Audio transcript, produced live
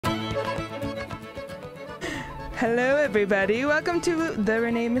Hello, everybody. Welcome to the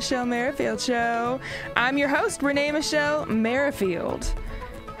Renee Michelle Merrifield Show. I'm your host, Renee Michelle Merrifield.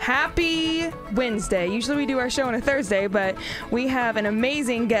 Happy Wednesday. Usually we do our show on a Thursday, but we have an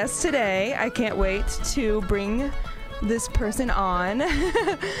amazing guest today. I can't wait to bring this person on.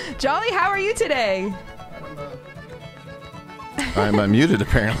 Jolly, how are you today? I'm unmuted,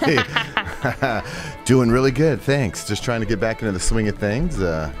 apparently. Doing really good, thanks. Just trying to get back into the swing of things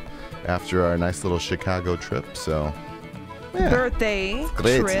after our nice little Chicago trip. So, yeah. Birthday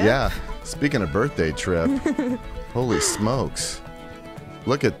Great. trip. Yeah. Speaking of birthday trip, holy smokes.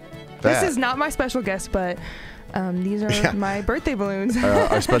 Look at that. This is not my special guest, but these are my birthday balloons.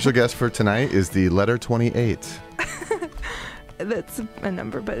 Our special guest for tonight is the letter 28. That's a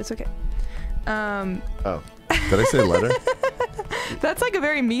number, but it's okay. Oh, did I say letter? That's like a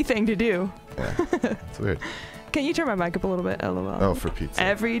very me thing to do. Yeah, it's weird. Can you turn my mic up a little bit? LOL. Oh, for pizza.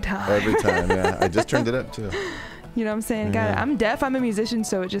 Every time. Every time, yeah. I just turned it up, too. You know what I'm saying? Yeah. I'm deaf. I'm a musician,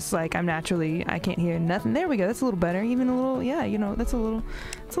 so it's just like I can't hear nothing. There we go. That's a little better. Even a little, yeah, you know, it's a little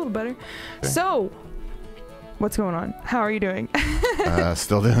better. Okay. So, what's going on? How are you doing?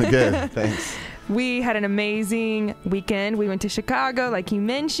 Still doing good. Thanks. We had an amazing weekend. We went to Chicago, like you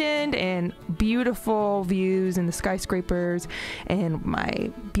mentioned, and beautiful views and the skyscrapers and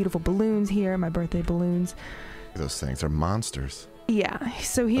my beautiful balloons here, my birthday balloons. Those things are monsters. Yeah,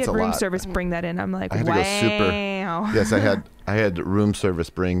 so he That's had a room lot. service bring that in. I'm like, I had wow. to go super. Yes, I had room service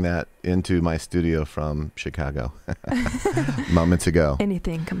bring that into my studio from Chicago moments ago.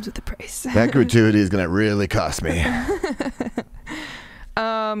 Anything comes with a price. That gratuity is going to really cost me.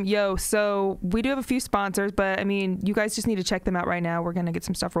 So we do have a few sponsors, but I mean, you guys just need to check them out right now. We're going to get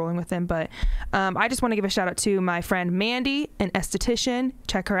some stuff rolling with them, but I just want to give a shout out to my friend Mandy, an esthetician.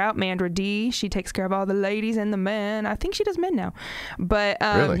 Check her out, Mandra D. She takes care of all the ladies and the men. I think she does men now, but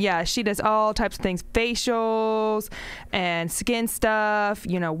Really? yeah, she does all types of things, facials and skin stuff,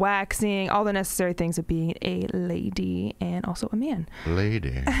 you know, waxing, all the necessary things of being a lady and also a man.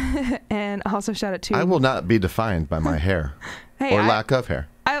 Lady. And also shout out to I will not be defined by my hair Hey, or lack of hair.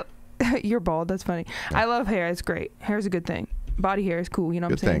 You're bald. That's funny. Yeah. I love hair. It's great. Hair is a good thing. Body hair is cool. You know what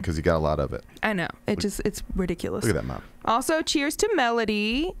Good I'm saying? thing, because you got a lot of it. I know. It's ridiculous. Look at that mop. Also, cheers to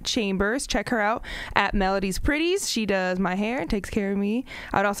Melody Chambers. Check her out at Melody's Pretties. She does my hair and takes care of me.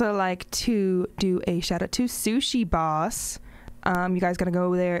 I'd also like to do a shout out to Sushi Boss. You guys gotta go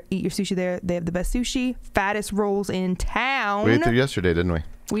over there, eat your sushi there. They have the best sushi, fattest rolls in town. We ate there yesterday, didn't we?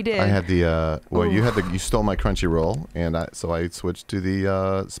 We did. I had the you stole my crunchy roll, and so I switched to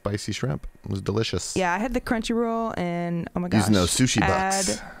the spicy shrimp. It was delicious. Yeah, I had the crunchy roll, and oh my gosh, Using those sushi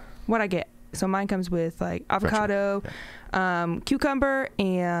bucks. What I get. So mine comes with like avocado, cucumber,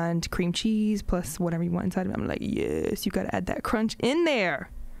 and cream cheese plus whatever you want inside of it. I'm like, yes, you gotta add that crunch in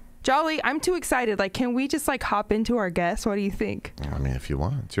there. Jolly, I'm too excited. Like, can we just like hop into our guests? What do you think? I mean, if you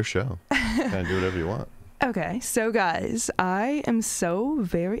want, it's your show. Kind of do whatever you want. Okay, so guys, I am so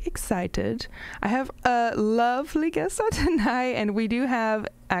very excited. I have a lovely guest on tonight, and we do have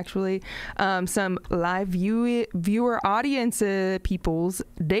actually some live viewer audience peoples.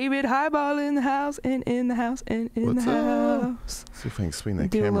 David Highball in the house, and in the house, and in What's the up? house. See if I can swing that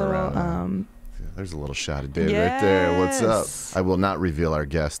Do a camera little, around. Yeah, there's a little shot of David right there. What's up? I will not reveal our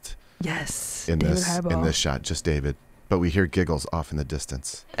guest Yes, in David this Highball. shot, just David. But we hear giggles off in the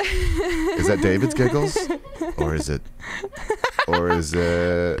distance. Is that David's giggles? Or is it?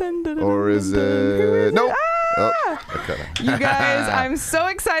 Nope. Oh, okay. You guys, I'm so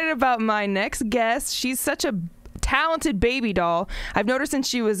excited about my next guest. She's such a talented baby doll. I've noticed since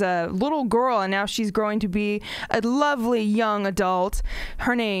she was a little girl, and now she's growing to be a lovely young adult.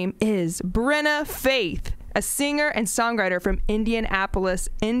 Her name is Brenna Faith, a singer and songwriter from Indianapolis,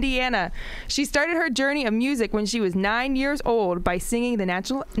 Indiana. She started her journey of music when she was 9 years old by singing the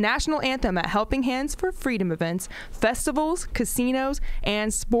national anthem at Helping Hands for Freedom events, festivals, casinos,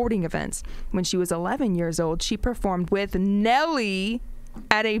 and sporting events. When she was 11 years old, she performed with Nelly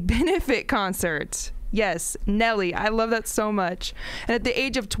at a benefit concert. Yes, Nelly. I love that so much. And at the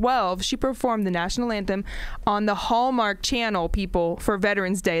age of 12, she performed the national anthem on the Hallmark Channel, people, for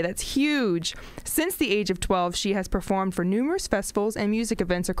Veterans Day. That's huge. Since the age of 12, she has performed for numerous festivals and music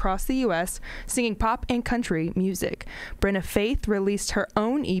events across the U.S., singing pop and country music. Brenna Faith released her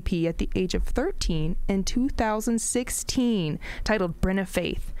own EP at the age of 13 in 2016, titled Brenna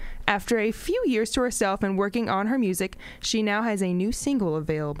Faith. After a few years to herself and working on her music, she now has a new single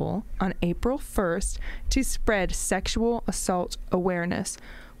available on April 1st to spread sexual assault awareness,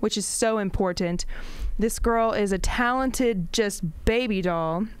 which is so important. This girl is a talented, just baby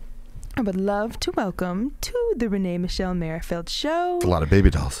doll. I would love to welcome to the Renee Michelle Merrifield Show. A lot of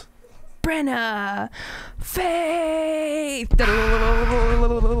baby dolls. Brenna Faith.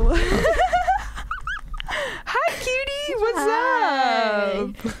 Hi, cutie.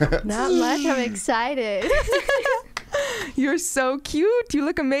 What's up? Not much. I'm excited. You're so cute. You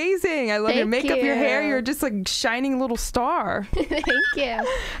look amazing. I love your Thank makeup, your hair. you. You're just like shining little star. Thank you.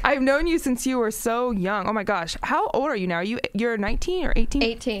 I've known you since you were so young. Oh my gosh. How old are you now? You're 19 or 18?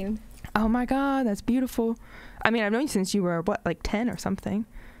 18. Oh my God, that's beautiful. I mean, I've known you since you were what, like 10 or something.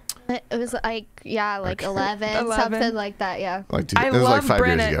 It was like 11, something like that. Yeah. Like I it was love like 5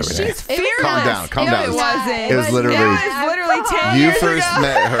 Brenna. years ago. Renee. She's fearless. Calm down, calm down. It wasn't. It was literally- It was literally 10 You years first ago.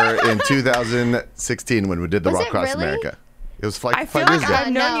 met her in 2016 when we did the Was Rock it Across really? America. It was like I feel 5 years like ago.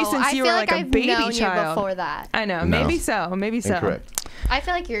 I've known you since I you feel were like like a I've baby known child. you before that. I know. No. Maybe so. Maybe so. Incorrect. I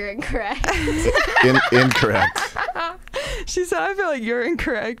feel like you're incorrect. Incorrect. She said, I feel like you're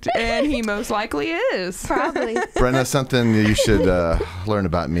incorrect. And he most likely is. Probably. Brenna, something you should learn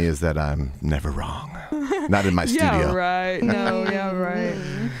about me is that I'm never wrong. Not in my studio. Yeah, right. No, yeah, right.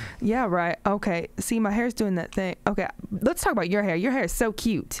 Yeah, right. Okay. See, my hair's doing that thing. Okay. Let's talk about your hair. Your hair is so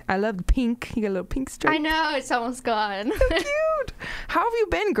cute. I love the pink. You got a little pink strip. I know. It's almost gone. Cute. How have you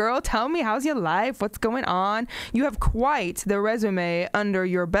been, girl? Tell me, how's your life? What's going on? You have quite the resume under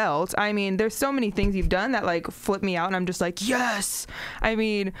your belt. I mean, there's so many things you've done that like flip me out, and I'm just like, yes. I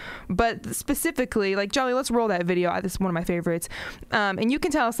mean, but specifically, like, Jolly, let's roll that video. This is one of my favorites. And you can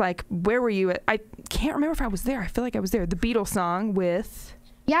tell us, like, where were you at? I can't remember if I was there. I feel like I was there. The Beatles song with...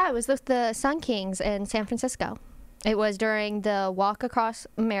 Yeah, it was with the Sun Kings in San Francisco. It was during the Walk Across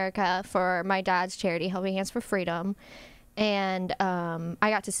America for my dad's charity, Helping Hands for Freedom. And I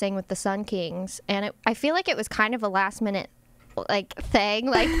got to sing with the Sun Kings. And I feel like it was kind of a last minute like thing.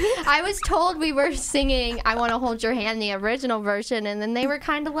 Like I was told we were singing I Want to Hold Your Hand, the original version, and then they were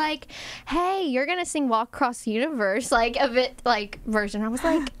kind of like, hey, you're gonna sing Walk Across the Universe, like a bit like version. I was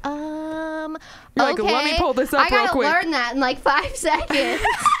like, You're okay, like, let me pull this up I gotta real quick. learn that in like 5 seconds.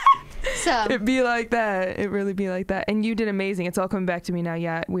 So It'd be like that. It really be like that. And you did amazing. It's all coming back to me now.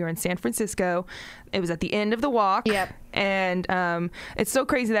 Yeah, we were in San Francisco. It was at the end of the walk. Yep. And it's so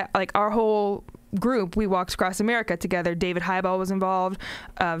crazy that like our whole group, we walked across America together. David Highball was involved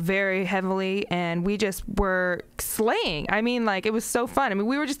very heavily, and we just were slaying. I mean, like, it was so fun. I mean,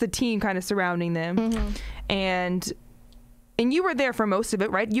 we were just the team kind of surrounding them. Mm-hmm. And you were there for most of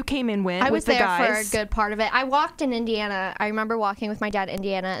it, right? You came in I was with the there guys. for a good part of it. I walked in Indiana. I remember walking with my dad in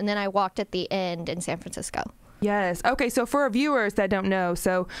Indiana, and then I walked at the end in San Francisco. Yes. Okay, so for our viewers that don't know,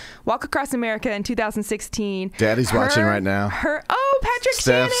 so Walk Across America in 2016. Daddy's watching right now. Patrick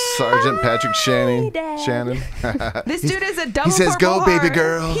Steph, Shannon. Sergeant Patrick Hi, Dad. Shannon. This dude is a double He says, Purple "Go, baby Heart."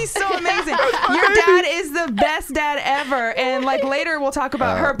 girl. He's so amazing. Your dad is the best dad ever. And like later we'll talk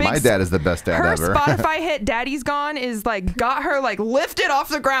about her big... My dad is the best dad her ever. Spotify hit Daddy's Gone is like got her like lifted off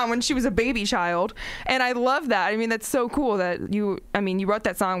the ground when she was a baby child. And I love that. I mean, that's so cool that you wrote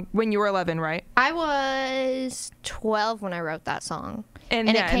that song when you were 11, right? I was 12 when I wrote that song. And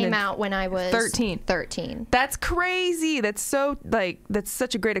yeah, it came then out when I was 13. That's crazy. That's so that's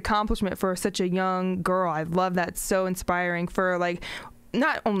such a great accomplishment for such a young girl. I love that. So inspiring for like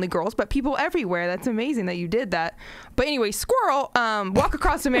not only girls but people everywhere. That's amazing that you did that. But anyway, Squirrel, Walk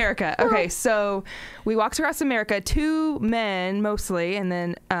Across America. Okay, so we walked across America, 2 men mostly, and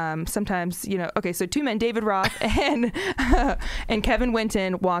then sometimes, okay, so 2 men, David Roth and Kevin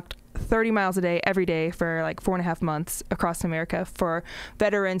Winton, walked 30 miles a day every day for like 4.5 months across America for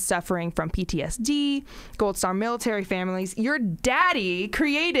veterans suffering from PTSD, Gold Star military families. Your daddy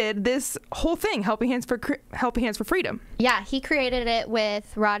created this whole thing, Helping Hands for Freedom. Yeah, he created it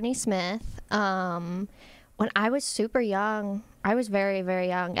with Rodney Smith when I was super young. I was very, very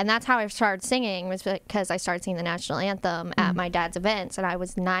young. And that's how I started singing, was because I started singing the national anthem at my dad's events, and I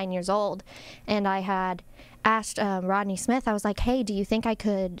was 9 years old. And I had asked Rodney Smith, I was like, hey, do you think I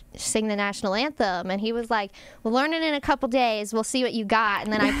could sing the national anthem? And he was like, we'll learn it in a couple days. We'll see what you got.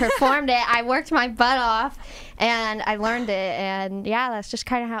 And then I performed it. I worked my butt off, and I learned it. And yeah, that's just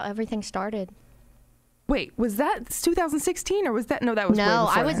kind of how everything started. Wait, was that 2016 or was that? No, that was way No,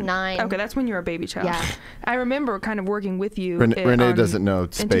 I beforehand. was 9. Okay, that's when you were a baby child. Yeah. I remember kind of working with you. Renee doesn't know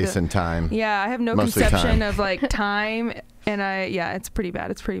space and time. Yeah, I have no Mostly conception time. of like time. And it's pretty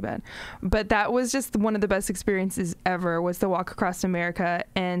bad. It's pretty bad. But that was just one of the best experiences ever, was the Walk Across America.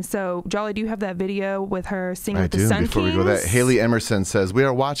 And so, Jolly, do you have that video with her singing with the Sun Before Kings? we go, that Haley Emerson says, we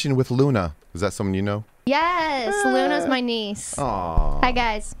are watching with Luna. Is that someone you know? Yes, Luna's my niece. Aww. Hi,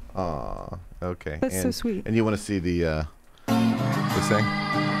 guys. Aww. Okay. That's so sweet. And you want to see the thing?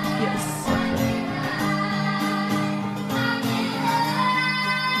 Yes.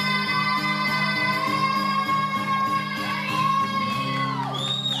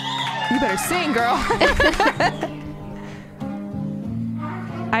 Okay. You better sing, girl.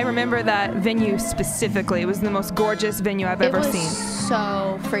 I remember that venue specifically. It was the most gorgeous venue I've ever seen.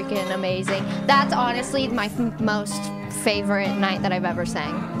 So freaking amazing. That's honestly my most favorite night that I've ever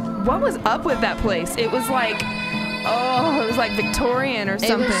sang. What was up with that place? It was like, oh, it was like Victorian or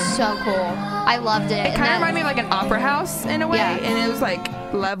something. It was so cool. I loved it. It kind of reminded me of like an opera house in a way, Yeah. and it was like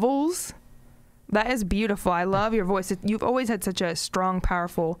levels. That is beautiful. I love your voice. You've always had such a strong,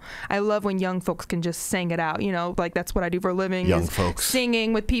 powerful. I love when young folks can just sing it out. You know, like that's what I do for a living. Young is folks.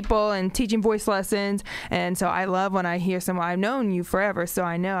 singing with people and teaching voice lessons. And so I love when I hear someone. I've known you forever, so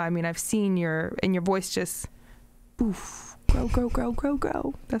I know. I mean, I've seen your voice just, poof, grow, grow, grow, grow,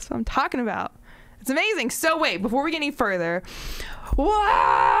 grow. That's what I'm talking about. It's amazing. So wait, before we get any further.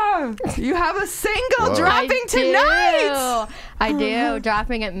 Wow! You have a single dropping tonight! I do.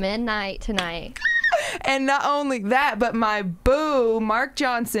 Dropping at midnight tonight. And not only that, but my boo, Mark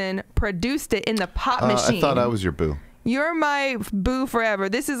Johnson, produced it in the pop machine. I thought I was your boo. You're my boo forever.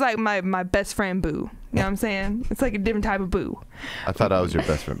 This is like my best friend boo. You know what I'm saying? It's like a different type of boo. I thought I was your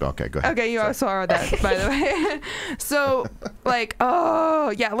best friend. Okay, go ahead. Okay, you also are that, by the way. So, like, oh,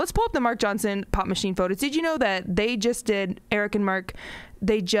 yeah, let's pull up the Mark Johnson pop machine photos. Did you know that they just did, Eric and Mark,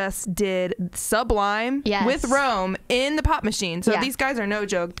 they just did Sublime with Rome in the pop machine. So these guys are no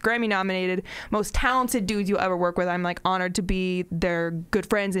joke. Grammy nominated, most talented dudes you'll ever work with. I'm like honored to be their good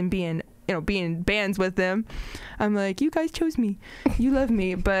friends and be in bands with them. I'm like, you guys chose me. You love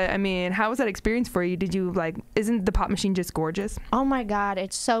me. But I mean, how was that experience for you? Did you like, isn't the pop machine just gorgeous? Oh my God,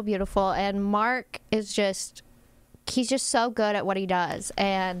 it's so beautiful. And Mark is just, he's just so good at what he does.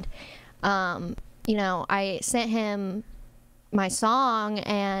 And, you know, I sent him my song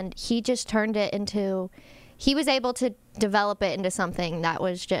and he just turned it into, he was able to develop it into something that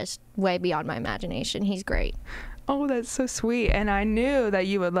was just way beyond my imagination. He's great. Oh, that's so sweet. And I knew that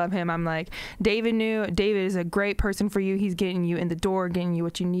you would love him. I'm like, David is a great person for you. He's getting you in the door, getting you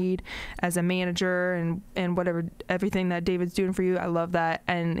what you need as a manager and whatever, everything that David's doing for you. I love that.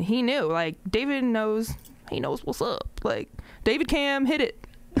 And he knew, like, David knows, he knows what's up. Like, David Cam, hit it.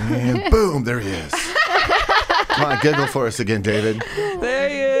 And boom, there he is. Come on, giggle for us again, David. There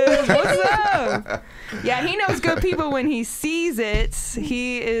he is. What's up? Yeah, he knows good people when he sees it.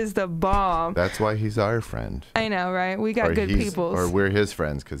 He is the bomb. That's why he's our friend. I know, right? We got good people. Or we're his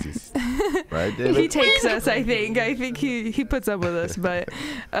friends because he's, right, David? He takes us, I think. I think he puts up with us. But,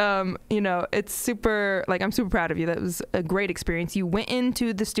 you know, it's super, like, I'm super proud of you. That was a great experience. You went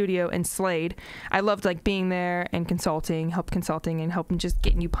into the studio and slayed. I loved, like, being there and consulting and helping just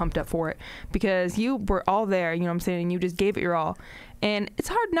getting you pumped up for it. Because you were all there, you know what I'm saying? And you just gave it your all. And it's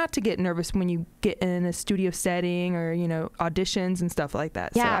hard not to get nervous when you get in a studio setting or, you know, auditions and stuff like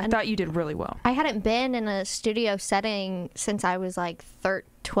that. Yeah, so I thought you did really well. I hadn't been in a studio setting since I was like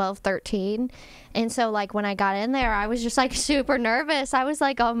 12, 13. And so like when I got in there, I was just like super nervous. I was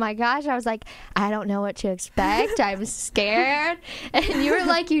like, oh my gosh. I was like, I don't know what to expect. I was scared. And you were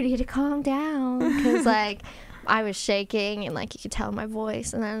like, you need to calm down. Because like I was shaking and like you could tell in my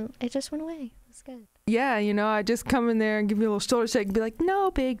voice. And then it just went away. It was good. Yeah, you know, I just come in there and give you a little shoulder shake and be like,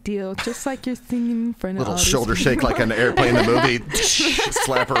 no big deal. Just like you're singing in front of little all these shoulder people. shake like an airplane in the movie.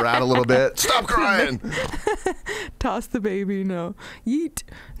 Slap her out a little bit. Stop crying. Toss the baby. No. Yeet.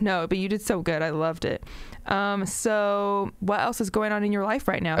 No, but you did so good. I loved it. So what else is going on in your life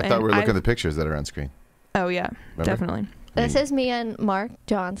right now? I thought we were looking at the pictures that are on screen. Oh, yeah. Remember? Definitely. This is me and Mark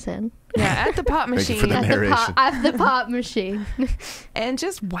Johnson. Yeah, at the pop machine. Thank you for the narration. At the pop machine. And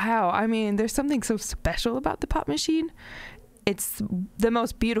just, wow. I mean, there's something so special about the pop machine. It's the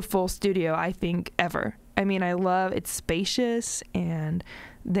most beautiful studio, I think, ever. I mean, I love it's spacious and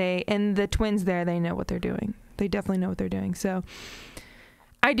the twins there, they know what they're doing. They definitely know what they're doing. So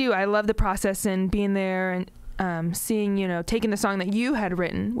I love the process and being there and seeing, you know, taking the song that you had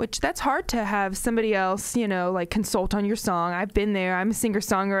written, which that's hard to have somebody else, you know, like consult on your song. I've been there. I'm a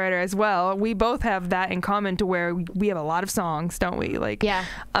singer-songwriter as well. We both have that in common to where we have a lot of songs, don't we? Like, yeah,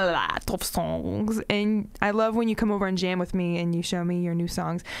 a lot of songs. And I love when you come over and jam with me and you show me your new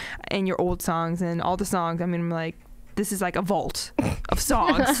songs and your old songs and all the songs. I mean, I'm like, this is like a vault of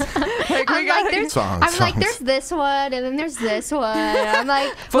songs. Like, I'm like, there's this one, and then there's this one. I'm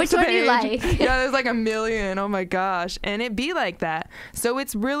like, which one do you like? Yeah, there's like a million. Oh my gosh. And it be like that. So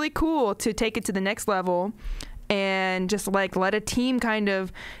it's really cool to take it to the next level and just like let a team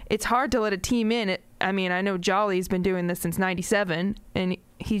it's hard to let a team in. I mean, I know Jolly's been doing this since 97, and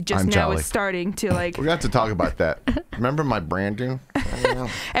he just now is starting to like. We got to talk about that. Remember my branding?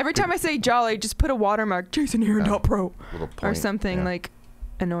 Every time I say Jolly, just put a watermark, Jason Aaron.pro or something like.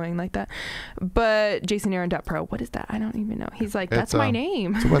 annoying like that. But jasonaaron.pro, what is that? I don't even know. He's like, that's my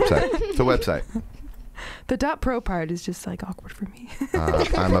name. It's a website. It's a website. The .pro part is just like awkward for me.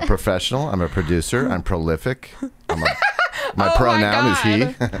 I'm a professional. I'm a producer. I'm prolific. My pronoun is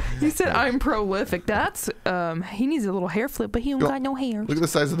he. You said I'm prolific. That's he needs a little hair flip, but he don't got no hair. Look at the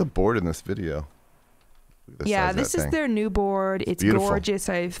size of the board in this video. Yeah, this is their new board. It's beautiful. Gorgeous.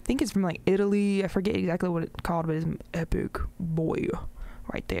 I think it's from like Italy. I forget exactly what it's called, but it's epic boy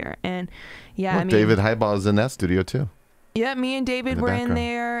right there. And yeah, Look, I mean, David Highball is in that studio too. Yeah, me and David were in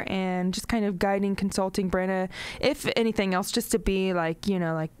there and just kind of guiding, consulting Brenna, if anything else, just to be like, you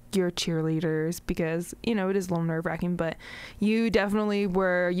know, like your cheerleaders, because, you know, it is a little nerve-wracking, but you definitely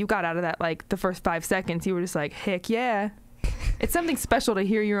were, you got out of that like the first 5 seconds. You were just like, heck yeah. It's something special to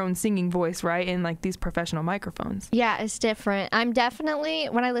hear your own singing voice, right? In like these professional microphones. Yeah, it's different. I'm definitely,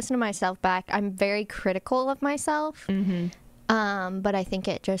 when I listen to myself back, I'm very critical of myself. Mm-hmm. But I think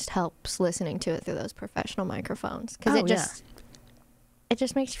it just helps listening to it through those professional microphones, because it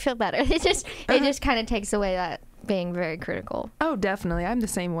just makes you feel better. It just kind of takes away that being very critical. Oh, definitely. I'm the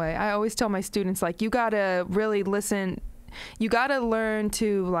same way. I always tell my students, like, you gotta really listen. You gotta learn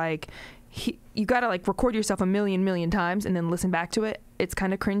to like. You gotta like record yourself a million times and then listen back to it. It's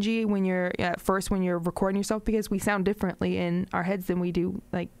kind of cringy when you're at first when you're recording yourself, because we sound differently in our heads than we do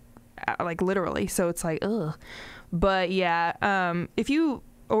like literally. So it's like ugh. But yeah, if you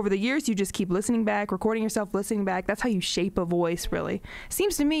over the years you just keep listening back, recording yourself, listening back, that's how you shape a voice. Really,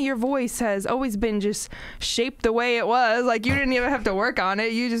 seems to me your voice has always been just shaped the way it was. Like you didn't even have to work on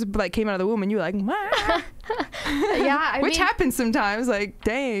it. You just like came out of the womb and you were like, yeah, which happens sometimes. Like,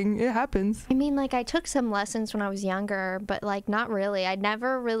 dang, it happens. I mean, like I took some lessons when I was younger, but like not really. I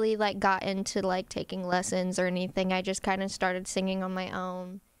never really like got into like taking lessons or anything. I just kind of started singing on my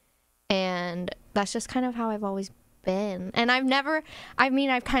own, and that's just kind of how I've always been. And I've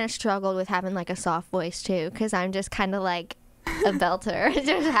kind of struggled with having like a soft voice too, because I'm just kind of like a belter. It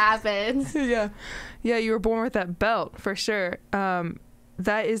just happens. Yeah, you were born with that belt for sure.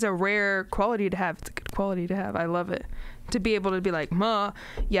 That is a rare quality to have. It's a good quality to have. I love it, to be able to be like, ma.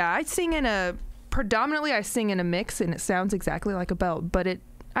 Yeah, I sing in a mix and it sounds exactly like a belt, but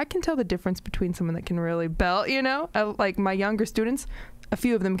I can tell the difference between someone that can really belt, you know. Like my younger students, a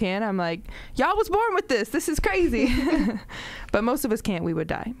few of them can. I'm like, y'all was born with this. This is crazy. But most of us can't. We would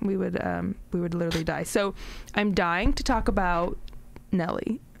die. We would literally die. So I'm dying to talk about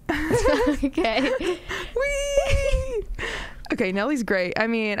Nelly. Okay. Whee! Okay, Nelly's great. I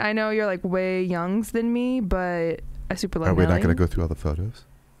mean, I know you're like way youngs than me, but I super love Nelly. Are we not going to go through all the photos?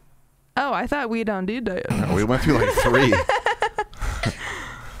 Oh, I thought we done did that. No, we went through like 3.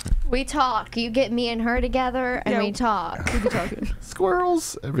 We talk. You get me and her together, and we talk. We be talking.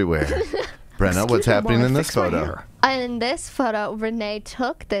 Squirrels everywhere. Brenna, what's happening in this photo? In this photo, Renee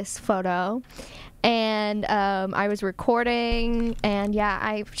took this photo, and I was recording, and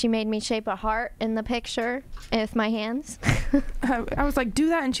yeah, she made me shape a heart in the picture with my hands. I was like, do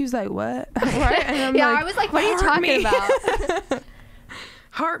that, and she was like, what? Right? And I'm I was like, what are you talking about?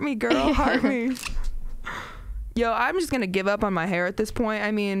 Heart me, girl, heart me. Yo, I'm just going to give up on my hair at this point.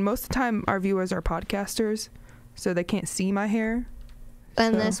 I mean, most of the time our viewers are podcasters, so they can't see my hair.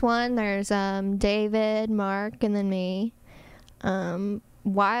 And this one, there's David, Mark, and then me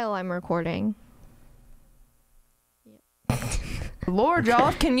while I'm recording. Lord,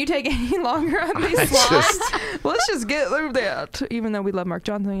 y'all, can you take any longer on these slides? Let's just get through that. Even though we love Mark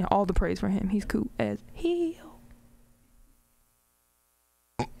Johnson, all the praise for him. He's cool as hell.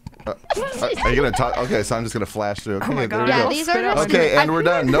 Are you going to talk? Okay, so I'm just going to flash through. Okay, oh my God. Yeah, these are just... Okay, and we're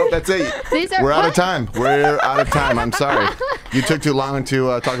done. Nope, that's it. We're out of time. We're out of time. I'm sorry. You took too long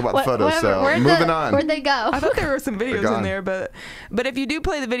to talk about the photos, so moving on. Where'd they go? I thought there were some videos in there, but if you do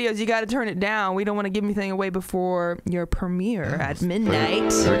play the videos, you got to turn it down. We don't want to give anything away before your premiere at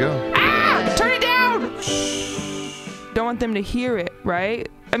midnight. There we go. Ah! Turn it down! Don't want them to hear it, right?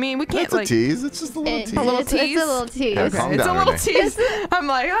 I mean, we can't. It's a tease. It's just a little tease. A little tease. It's a little tease. Okay. It's a little tease. I'm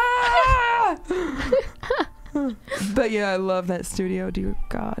like, ah! But yeah, I love that studio. Dear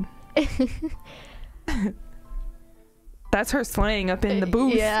God. That's her slang up in the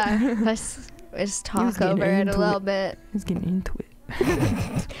booth. Yeah. Let's talk over it a little bit. He's getting into it.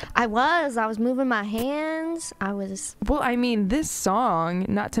 I was moving my hands. Well, I mean, this song,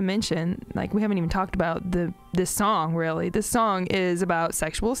 not to mention, like, we haven't even talked about this song, really. This song is about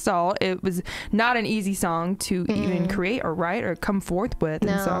sexual assault. It was not an easy song to even create or write or come forth with.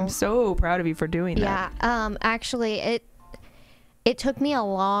 No. And so I'm so proud of you for doing that. Yeah. Actually, it took me a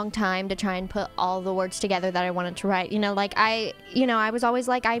long time to try and put all the words together that I wanted to write. I was always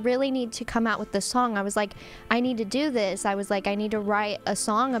like, I really need to come out with this song. I was like, I need to do this. I was like, I need to write a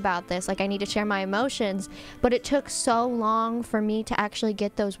song about this. Like, I need to share my emotions. But it took so long for me to actually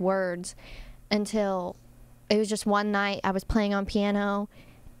get those words until it was just one night I was playing on piano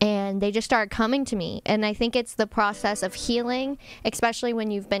and they just started coming to me. And I think it's the process of healing, especially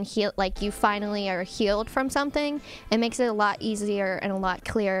when you've been healed, like you finally are healed from something. It makes it a lot easier and a lot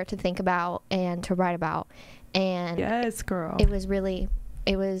clearer to think about and to write about. And yes, girl. It was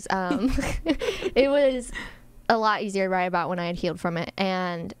it was a lot easier to write about when I had healed from it.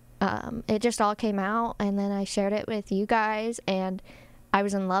 And it just all came out, and then I shared it with you guys, and I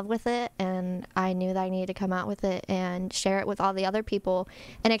was in love with it, and I knew that I needed to come out with it and share it with all the other people.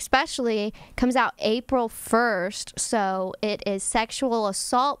 And especially comes out April 1st, so it is Sexual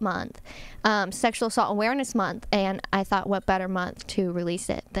Assault Month, Sexual Assault Awareness Month, and I thought what better month to release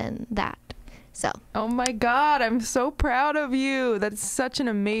it than that. So. Oh my God, I'm so proud of you. That's such an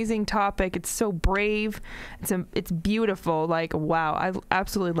amazing topic. It's so brave. It's beautiful. Like, wow, I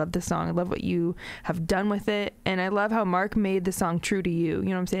absolutely love this song. I love what you have done with it. And I love how Mark made the song true to you. You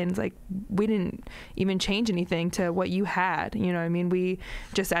know what I'm saying? It's like, we didn't even change anything to what you had. You know what I mean? We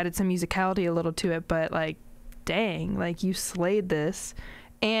just added some musicality a little to it, but like, dang, like you slayed this.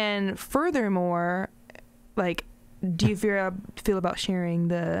 And furthermore, like, do you feel about sharing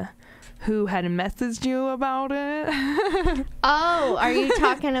who had messaged you about it? Oh, are you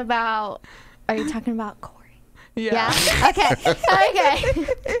talking about Corey? Yeah. Okay.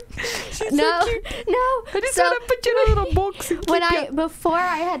 She's No. so cute. No. I just want to put you in a little box. And Before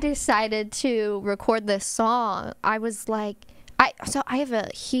I had decided to record this song, I was like, I have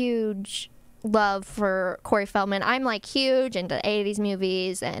a huge love for Corey Feldman. I'm like huge into 80s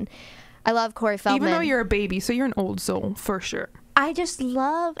movies, and I love Corey Feldman. Even though you're a baby, so you're an old soul for sure. I just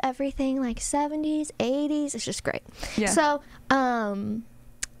love everything like 70s, 80s. It's just great. Yeah. So,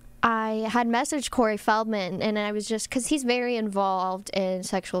 I had messaged Corey Feldman, and I was just, because he's very involved in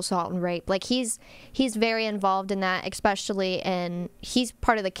sexual assault and rape. Like, he's very involved in that, especially, and he's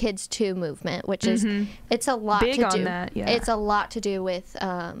part of the Kids Too movement, which is, it's a lot Big to on do. that, yeah. It's a lot to do with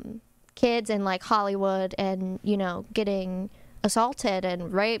kids in, like, Hollywood and, getting assaulted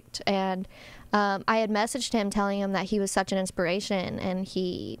and raped. And I had messaged him telling him that he was such an inspiration, and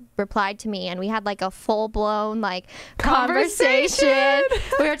he replied to me, and we had like a full-blown like conversation.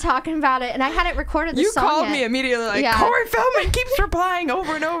 We were talking about it, and I hadn't recorded the song You called yet. me immediately like, Yeah. Corey Feldman keeps replying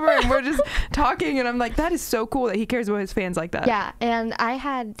over and over, and we're just talking, and I'm like, that is so cool that he cares about his fans like that. Yeah, and I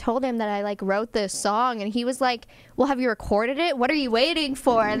had told him that I like wrote this song, and he was like, well, have you recorded it? What are you waiting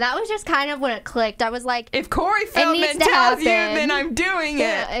for? And that was just kind of when it clicked. I was like, if Corey Feldman tells you, then I'm doing it.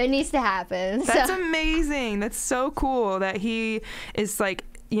 Yeah, it needs to happen. That's amazing. That's so cool that he is like,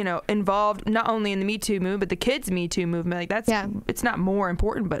 involved not only in the Me Too movement, but the kids Me Too movement. Like it's not more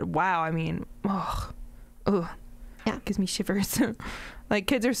important, but wow. I mean, gives me shivers. Like,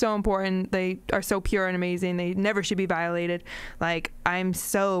 kids are so important. They are so pure and amazing. They never should be violated. Like, I'm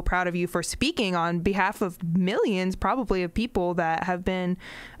so proud of you for speaking on behalf of millions, probably, of people that have been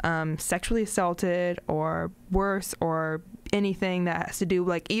sexually assaulted or worse, or anything that has to do,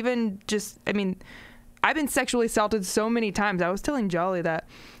 like, even just, I mean, I've been sexually assaulted so many times. I was telling Jolly that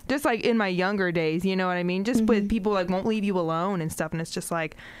just like in my younger days, you know what I mean? Just with people like won't leave you alone and stuff. And it's just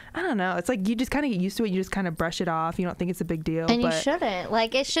like, I don't know. It's like you just kind of get used to it. You just kind of brush it off. You don't think it's a big deal. And you shouldn't.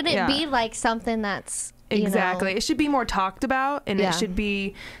 Like, it shouldn't be like something that's, exactly. It should be more talked about, and it should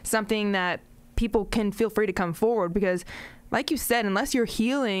be something that people can feel free to come forward, because like you said, unless you're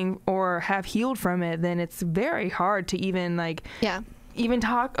healing or have healed from it, then it's very hard to even like even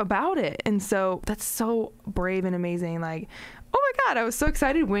talk about it. And so that's so brave and amazing. Like, oh my God, I was so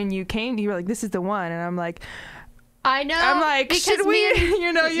excited when you came. You were like, this is the one. And I'm like, I know. I'm like, should we,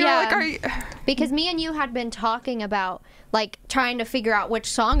 you're like, are you? Because me and you had been talking about like trying to figure out which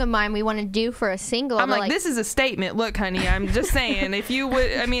song of mine we want to do for a single. I'm like, this is a statement. Look, honey, I'm just saying, if you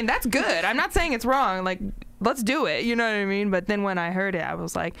would, I mean, that's good. I'm not saying it's wrong. Like, let's do it. You know what I mean? But then when I heard it, I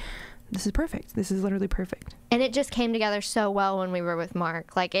was like, this is perfect. This is literally perfect. And it just came together so well when we were with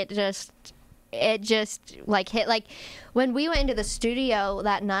Mark. Like, it just like hit. Like, when we went into the studio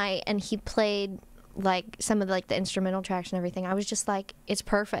that night and he played like some of the, like the instrumental tracks and everything, I was just like, it's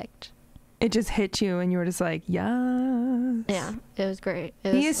perfect. It just hit you and you were just like, yes. Yeah, it was great.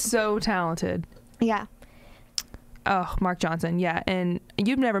 He is so talented. Yeah. Oh, Mark Johnson. Yeah. And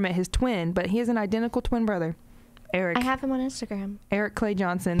you've never met his twin, but he has an identical twin brother. Eric. I have him on Instagram. Eric Clay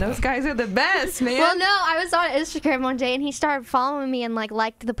Johnson. Those guys are the best, man. Well, no, I was on Instagram one day and he started following me and like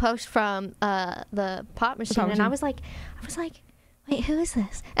liked the post from the pop machine, and I was like, wait, who is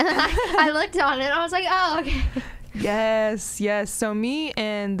this? And then I looked on it and I was like, oh, okay. Yes. So me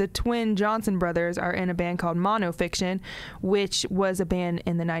and the twin Johnson brothers are in a band called Monofiction, which was a band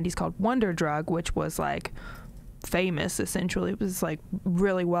in the 90s called Wonder Drug, which was like famous essentially. It was like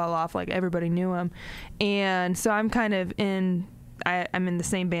really well off, like everybody knew him. And so I'm kind of I'm in the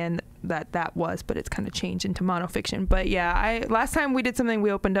same band that was, but it's kind of changed into Monofiction. But yeah, last time we did something,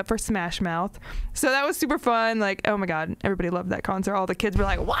 we opened up for Smash Mouth, so that was super fun. Like, oh my god, everybody loved that concert. All the kids were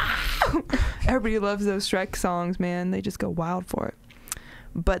like, wow. Everybody loves those Shrek songs, man. They just go wild for it.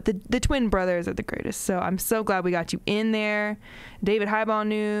 But the twin brothers are the greatest, so I'm so glad we got you in there. David Highball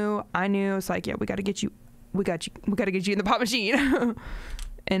knew, I knew. It's like, yeah, we got to get you in the pop machine.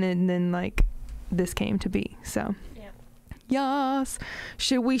 And then like this came to be. So yes.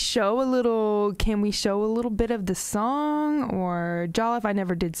 Can we show a little bit of the song? Or Jolliffe, I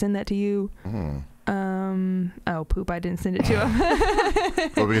never did send that to you. Oh poop, I didn't send it to him.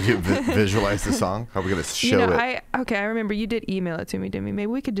 What are we gonna do? Visualize the song? How are we gonna show it? I remember you did email it to me, didn't we? Maybe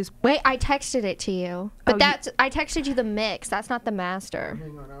we could just wait. I texted it to you, but I texted you the mix. That's not the master.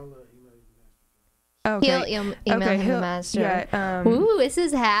 Hang on, I'll email you. Okay. He'll email him the master. Yeah, ooh, this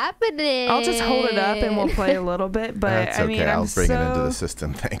is happening. I'll just hold it up and we'll play a little bit. But That's okay. I mean, I'll bring it into the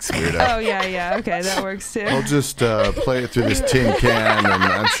system. Thanks, weirdo. Oh yeah. Okay, that works too. I'll just play it through this tin can, and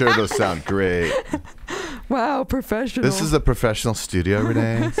I'm sure it'll sound great. Wow, professional. This is a professional studio,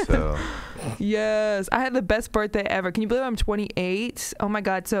 Renee. So. Yes, I had the best birthday ever. Can you believe I'm 28? Oh my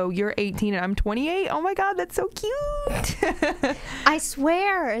god, so you're 18 and I'm 28? Oh my god, that's so cute. I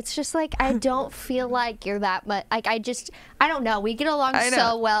swear, it's just like I don't feel like you're that much. Like I don't know. We get along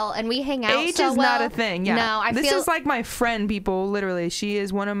so well and we hang out Age so is well. not a thing. Yeah. No, this is like my friend, people. Literally, she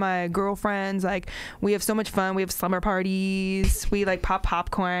is one of my girlfriends. Like, we have so much fun. We have slumber parties. We like pop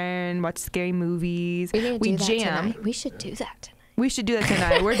popcorn, watch scary movies. We jam. We should do that tonight. We should do that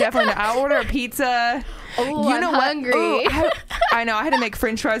tonight. We're definitely. I'll order a pizza. Oh, I'm hungry. Ooh, I know. I had to make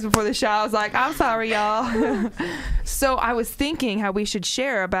French fries before the show. I was like, I'm sorry, y'all. So I was thinking how we should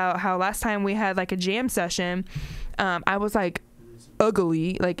share about how last time we had like a jam session. I was like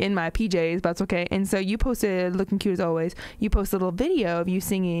ugly, like in my PJs, but that's okay. And so you posted, looking cute as always, you posted a little video of you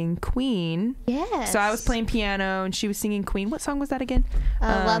singing Queen. Yes. So I was playing piano and she was singing Queen. What song was that again?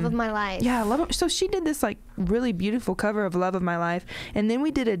 Love of My Life. Yeah, so she did this like really beautiful cover of Love of My Life. And then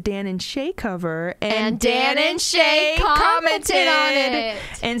we did a Dan and Shay cover. And Dan and Shay commented on it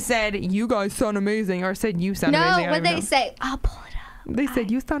and said, you guys sound amazing. Or said, you sound amazing. No, what they say, I'll pull it up. They said,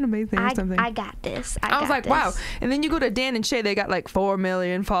 you sound amazing or something. I got this. I was like, wow. And then you go to Dan and Shay, they got like 4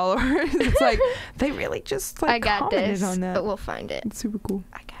 million followers. It's like, they really just like commented on that. But we'll find it. It's super cool.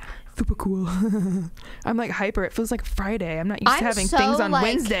 I got it. Super cool. I'm like hyper. It feels like Friday. I'm not used to having things on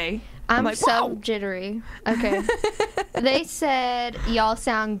Wednesday. I'm like, so wow. Jittery. Okay. They said, y'all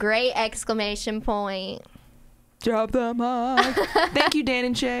sound great! ! Drop the mic. Thank you, Dan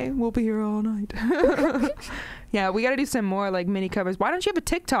and Shay. We'll be here all night. Yeah, we got to do some more like mini covers. Why don't you have a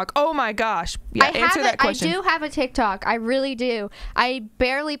TikTok? Oh my gosh. Yeah, answer that question. I do have a TikTok. I really do. I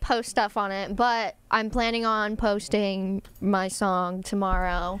barely post stuff on it, but I'm planning on posting my song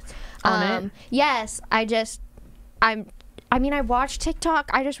tomorrow. On it? Yes. I mean, I watch TikTok.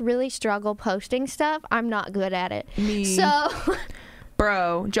 I just really struggle posting stuff. I'm not good at it. Me. So,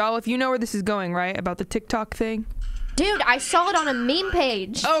 bro, Jolliffe, you know where this is going, right? About the TikTok thing? Dude, I saw it on a meme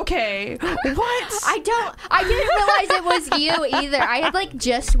page. Okay. What? I didn't realize it was you either. I had like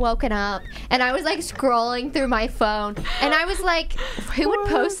just woken up and I was like scrolling through my phone and I was like, who would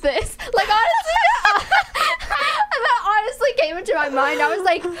post this? Like honestly, that honestly came into my mind. I was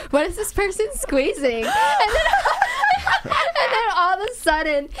like, what is this person squeezing? And then all of a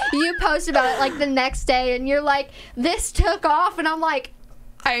sudden you post about it like the next day and you're like, this took off, and I'm like,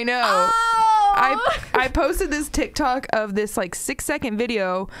 I know. Oh. I posted this TikTok of this like 6-second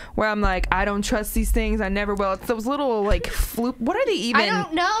video where I'm like, I don't trust these things. I never will. It's those little like floop. What are they even? I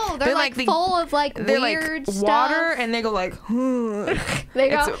don't know. They're like full of like weird like stuff. Water, and they go like.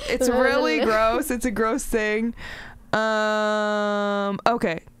 It's really gross. It's a gross thing.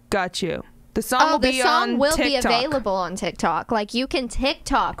 Okay, got you. The song will be on TikTok. Be available on TikTok. Like you can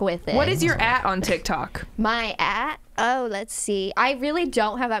TikTok with it. What is your @ on TikTok? My @ Oh, let's see. I really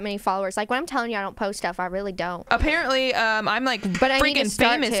don't have that many followers. Like when I'm telling you I don't post stuff, I really don't. Apparently, I'm like freaking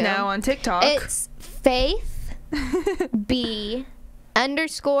famous now on TikTok. It's Faith B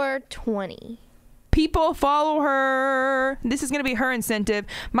 _20. People follow her. This is going to be her incentive.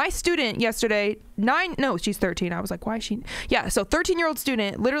 My student yesterday, she's 13. I was like, why is she? Yeah, so 13-year-old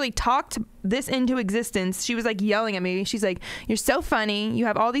student literally talked this into existence. She was like yelling at me. She's like, you're so funny. You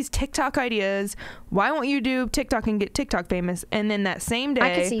have all these TikTok ideas. Why won't you do TikTok and get TikTok famous? And then that same day,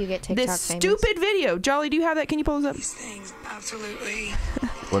 I could see you get TikTok this famous. stupid video. Jolly, do you have that? Can you pull this up? These things absolutely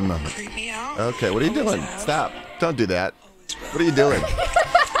One moment. creep me out. Okay, what are you Always doing? have. Stop. Don't do that. What are you doing?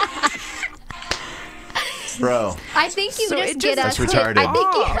 Bro. I think you So just it get just- us. That's retarded.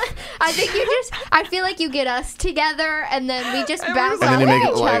 I think you just. I feel like you get us together, and then we just And bounce we're off And then you make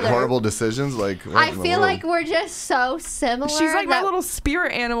of each like other. horrible decisions. Like what I in the feel world? like we're just so similar. She's like my that little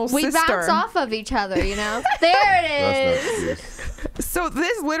spirit animal we sister. bounce off of each other. You know. There it That's is. no excuse. So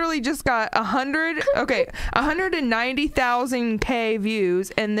this literally just got 190,000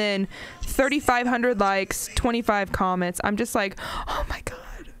 views, and then 3,500 likes, 25 comments. I'm just like, oh my god.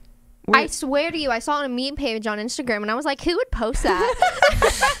 I swear to you, I saw it on a meme page on Instagram, and I was like, who would post that?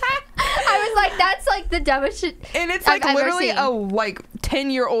 I was like, that's like the dumbest shit. And it's I've like ever literally seen. a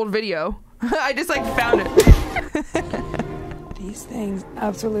 10-year-old video. I just like found it. These things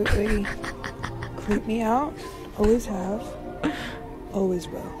absolutely creep me out. Always have. Always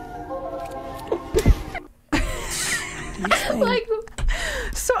will. These things. Like,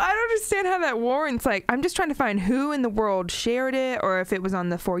 So I don't understand how that warrants, like, I'm just trying to find who in the world shared it, or if it was on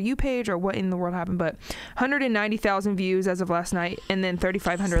the For You page, or what in the world happened. But 190,000 views as of last night, and then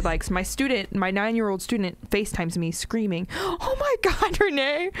 3,500 likes. My 9-year-old student FaceTimes me screaming, oh my god,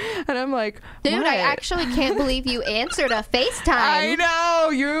 Renee. And I'm like, dude, what? I actually can't believe you answered a FaceTime. I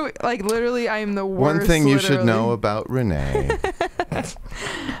know, you like literally I am the worst. One thing you should literally. know about Renee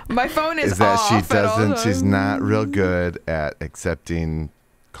My phone is is that off she at all doesn't. She's times. not real good at accepting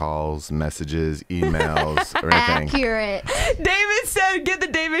calls, messages, emails, or anything. Accurate. David said, get the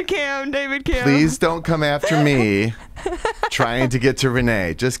David cam. Please don't come after me trying to get to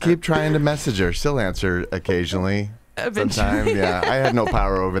Renee. Just keep trying to message her. She'll answer occasionally. Eventually. Sometimes, yeah. I had no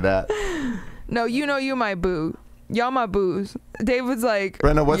power over that. No, you my boo. Y'all my boos. David's like,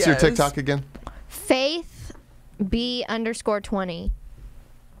 Brenna, what's your yes. TikTok again? Faith B_20.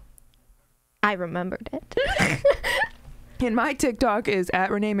 I remembered it. And my TikTok is at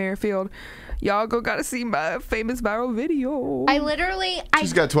Renee Merrifield. Y'all gotta see my famous viral video. I literally,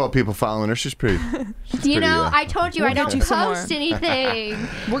 She's got 12 people following her. She's pretty. I told you We'll I get don't you some more. post anything.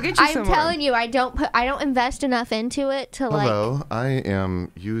 We'll get you I'm some more. telling you, I don't invest enough into it to like. Hello, I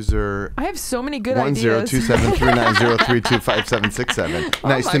am user I have so many good ideas. 10273903257767.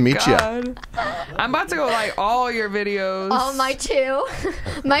 Nice to meet you. you. I'm about to go like all your videos. All my two,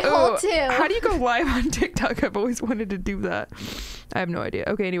 my whole two. How do you go live on TikTok? I've always wanted to do that. I have no idea.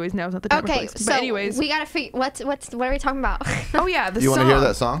 Okay, anyways, now's not the time or Okay, place. so But anyways, we gotta figure what are we talking about? oh yeah, the You song. want to hear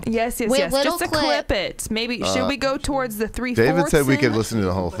that song? Yes, With yes. little Just a clip it. Maybe should we go towards the 3/4? David said we could listen to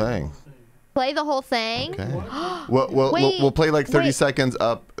the whole thing. Play the whole thing. Okay. We'll Wait, play like 30 wait. seconds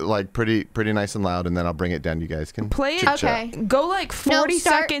up, like pretty nice and loud, and then I'll bring it down. You guys can Play it. chit-chat. Okay. Go like 40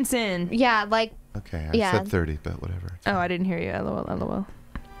 start- seconds in. Yeah, like Okay, I Yeah. said 30, but whatever. Oh, I didn't hear you. LOL, LOL.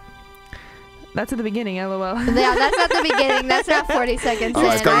 That's at the beginning. LOL. yeah, that's not the beginning. That's not 40 seconds. Oh,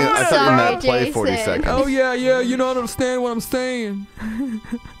 I in. thought you I'm meant sorry, play 40 Jason. seconds. Oh yeah, you don't understand what I'm saying.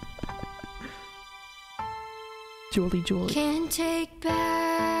 Julie. Can't take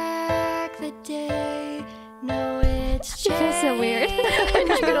back the day. No, it's It feels so weird. I'm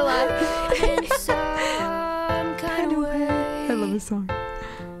not gonna lie. in some kind of way. I love this song.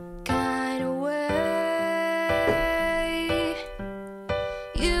 Kind of way.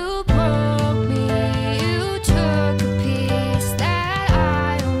 You broke me. You took a piece that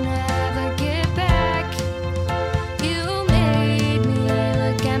I'll never get back. You made me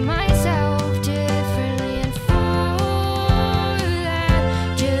look at myself differently, and for that,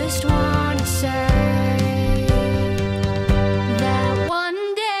 just wanna say that one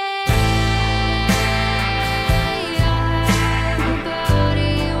day I'm a body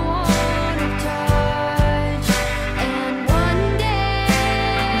you wanna touch, and one day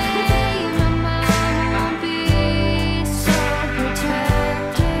my mind won't be so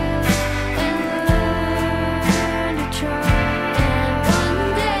protective and learn to trust, and one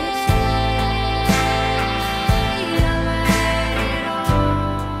day I'll let it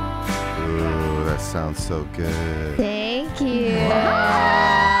all. Ooh, that sounds so good. Thank you.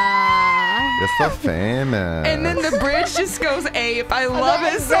 You're so famous. And then the bridge just goes ape. I love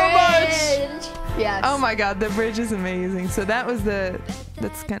it so much. Yes. Oh my god, the bridge is amazing. So that was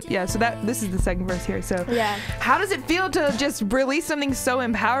that's kind of, yeah. So this is the second verse here. So Yeah. how does it feel to just release something so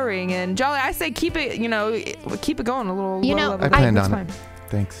empowering and Jolly? I say keep it, keep it going a little. You low know, level. I planned That's on fine.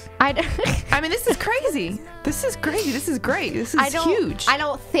 Thanks. I mean, this is crazy. This is crazy. This is great. This is huge. I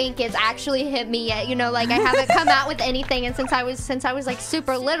don't think it's actually hit me yet. You know, like I haven't come out with anything, and since I was like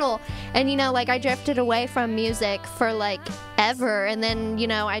super little, and you know, like I drifted away from music for like ever, and then you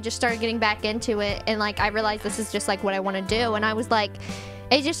know, I just started getting back into it, and like I realized this is just like what I want to do, and I was like,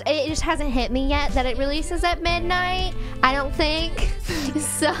 it just hasn't hit me yet that it releases at midnight. I don't think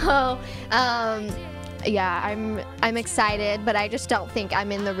so. Yeah, I'm excited, but I just don't think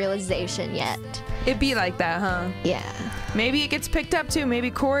I'm in the realization yet. It'd be like that, huh? Yeah. Maybe it gets picked up too.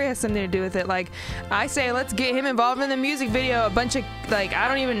 Maybe Corey has something to do with it. Like, I say, let's get him involved in the music video. A bunch of, like, I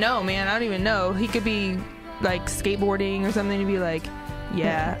don't even know, man. I don't even know. He could be, like, skateboarding or something to be like,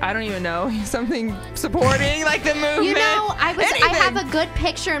 yeah, I don't even know. Something supporting, like, the movement. You know, I have a good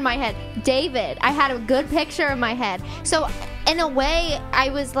picture in my head. David, I had a good picture in my head. So, in a way, I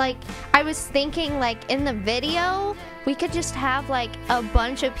was thinking, like, in the video, we could just have, like, a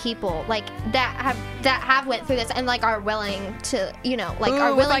bunch of people, like, that have went through this and, like, are willing to, you know, like,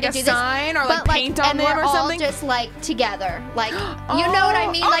 are willing like to a do sign this. or, like, paint on them or something? And we're all just, like, together. Like, you know what I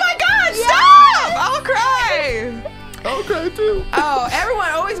mean? Oh, like, my God, yeah. stop! I'll cry! I'll cry too. Oh, everyone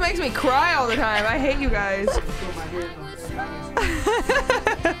always makes me cry all the time. I hate you guys.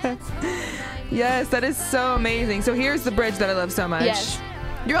 Yes, that is so amazing. So here's the bridge that I love so much. Yes.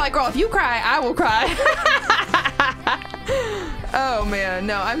 You're like, girl, if you cry, I will cry. Oh, man.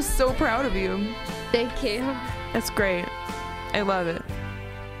 No, I'm so proud of you. Thank you. That's great. I love it.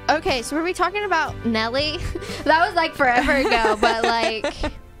 Okay, so were we talking about Nelly? That was, like, forever ago, but, like...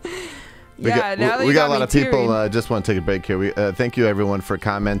 We got a lot of people. Just want to take a break here. We thank you everyone for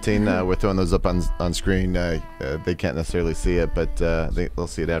commenting. We're throwing those up on screen. They can't necessarily see it, but they'll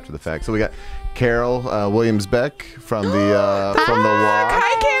see it after the fact. So we got Carol Williams Beck from the Walk.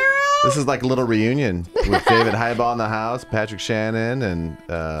 Hi, Carol. This is like a little reunion with David Highball in the house, Patrick Shannon, and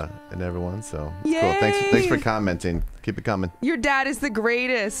everyone. So it's cool. Thanks for commenting. Keep it coming. Your dad is the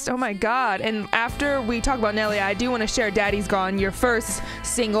greatest. Oh my God. And after we talk about Nelly, I do want to share Daddy's Gone, your first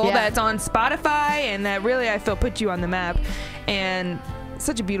single that's on Spotify, and that really I feel put you on the map. And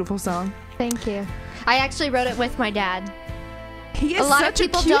such a beautiful song. Thank you. I actually wrote it with my dad. He is such a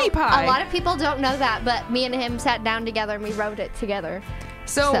cutie pie. A lot of people don't know that, but me and him sat down together and we wrote it together.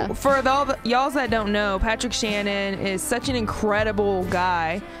 So for y'all that don't know, Patrick Shannon is such an incredible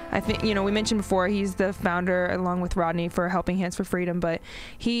guy. I think, you know, we mentioned before, he's the founder along with Rodney for Helping Hands for Freedom, but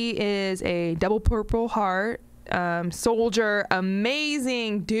he is a double Purple Heart soldier,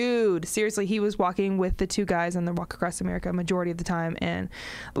 amazing dude. Seriously, he was walking with the two guys on the Walk Across America majority of the time, and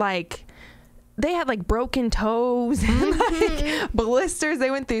like they had like broken toes and like blisters.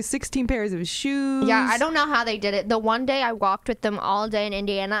 They went through 16 pairs of shoes. Yeah, I don't know how they did it. The one day I walked with them all day in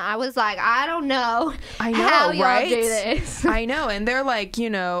Indiana, I was like, I don't know. I know, how right? y'all do this. I know, and they're like, you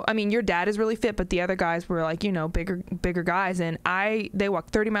know, I mean, your dad is really fit, but the other guys were like, you know, bigger guys, and they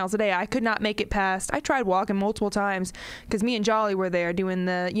walked 30 miles a day. I could not make it past. I tried walking multiple times because me and Jolly were there doing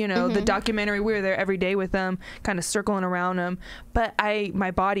the, you know, the documentary. We were there every day with them, kind of circling around them. But my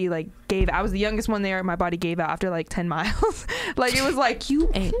body like gave. I was the youngest one there. My body gave out after like 10 miles. Like it was like, you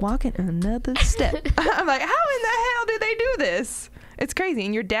ain't walking another step. I'm like, how in the hell did they do this? It's crazy.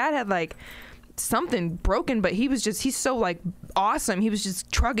 And your dad had like something broken, but he's so like awesome. He was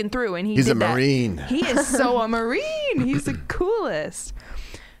just trugging through, and he's a Marine. He is so a Marine. He's the coolest.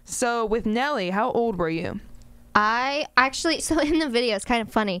 So with Nelly, how old were you? I actually, so in the video, it's kind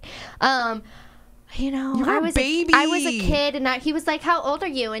of funny. You know, You were a baby. I was a kid, and he was like, how old are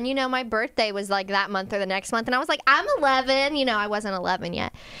you? And, you know, my birthday was like that month or the next month. And I was like, I'm 11. You know, I wasn't 11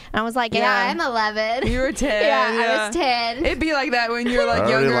 yet. And I was like, yeah, I'm 11. You were 10. I was 10. It'd be like that when you're like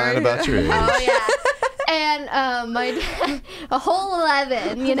Already younger. lying about your age. Oh, yeah. And my dad, a whole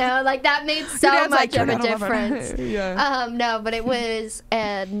 11, you know, like that made so Your dad's much like, of a "You're not 11." difference. Yeah. No, but it was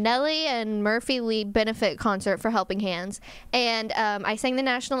a Nelly and Murphy Lee benefit concert for Helping Hands. And I sang the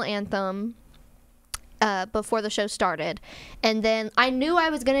national anthem before the show started, and then I knew I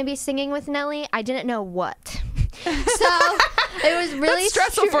was going to be singing with Nelly. I didn't know what. So it was really That's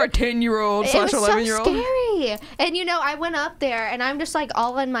stressful for a 10-year-old / 11-year-old. so scary. And you know, I went up there, and I'm just like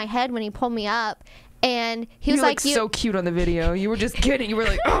all in my head when he pulled me up, and he was You like, look so cute on the video. You were just kidding. You were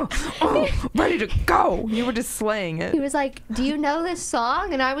like, oh, ready to go. You were just slaying it. he was like, do you know this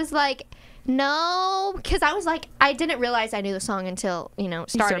song? And I was like, no, because I was like, I didn't realize I knew the song until, you know,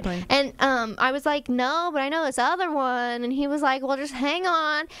 started. playing. And I was like, no, but I know this other one. And he was like, well, just hang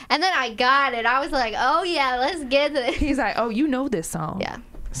on. And then I got it. I was like, oh yeah, let's get this. He's like, oh, you know this song. Yeah.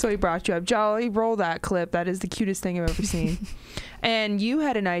 So he brought you up. Jolly, roll that clip. That is the cutest thing I've ever seen. And you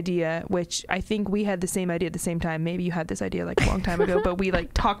had an idea, which I think we had the same idea at the same time. Maybe you had this idea like a long time ago, but we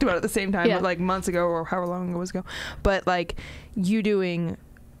like talked about it at the same time, like months ago or however long it was ago. But like you doing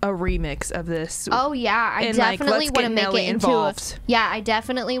a remix of this. Oh yeah, I definitely want to make it into I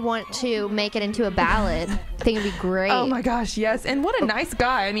definitely want to make it into a ballad. I think it'd be great. Oh my gosh, yes. And what a nice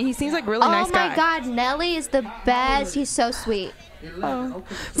guy. I mean, he seems like really nice guy. Oh my god, Nelly is the best. He's so sweet. Oh.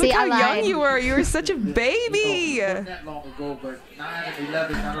 See, look how young you were. You were such a baby. That long ago, but 9 and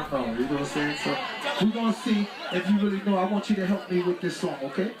 11, I don't know. You know what I'm saying? So we're gonna see if you really know. I want you to help me with this song,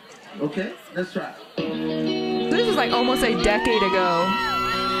 okay? Okay, let's try. This was like almost a decade ago.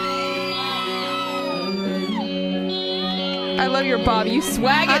 I love your bob. You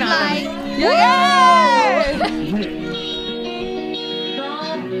swag it on. Yeah.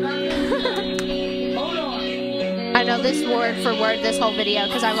 I know this word for word this whole video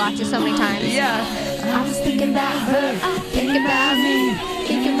because I watched it so many times. Yeah. I was thinking about her, thinking about me,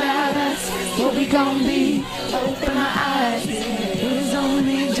 thinking about us, what we gon' be. Open my eyes, it was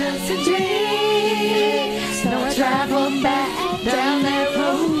only just a dream. So I traveled back down that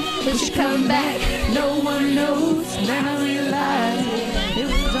road, but you come back, no one knows. Then I realized it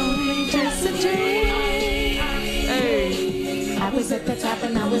was only just a dream. I was at the top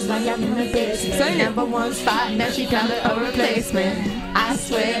and I was like I'm in the basement. Number one spot, now she got a replacement. I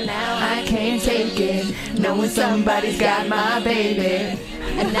swear now I can't take it, knowing somebody's got my baby.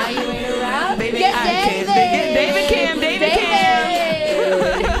 And now you ain't around, baby. Get I can't take it. David Cam, David Cam.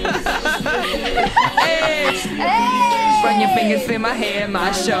 Hey. Run your fingers through my hair,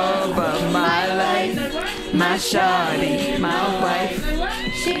 my shoulder, my life, my shawty, my wife.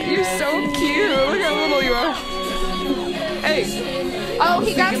 You're so cute. Look how little you are. Hey. Oh,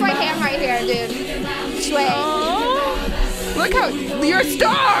 he grabs my hand right here, dude. Sway. Oh, look how you're a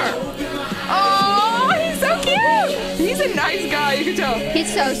star. Oh, he's so cute. He's a nice guy. You can tell.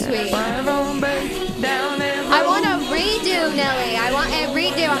 He's so sweet. I want a redo, Nelly. I want a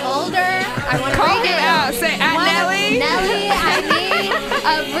redo. I'm older. I want a Call redo. Him out. Say, Nelly. Nelly, I need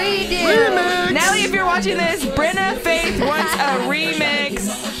a redo. Remix. Nelly, if you're watching this, Brenna Faith wants a remix.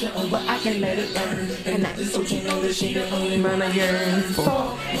 But I can let it burn, and that's what you know that she the only man I yearn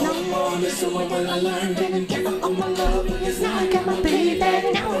for. No more missing what I learned, didn't give up on my love, because now I got my baby.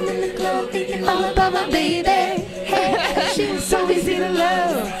 Now I'm in the club thinking all about my baby. Hey, she was so easy to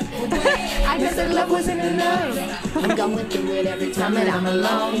love. I guess that love wasn't enough. I'm going through it every time that I'm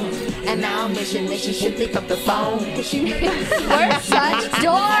alone, and now I'm wishing that she should pick up the phone. We're such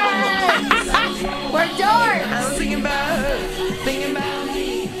dorks. We're dorks. I was thinking about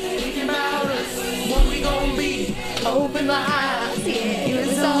me, thinking about us, what we gon' be. Open my eyes, yeah, it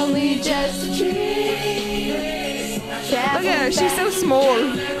was only just a dream. Look at her, she's so small.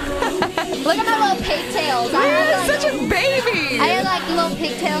 Look at my little pigtails. I had like, such a baby. I had like little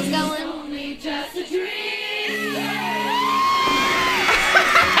pigtails going.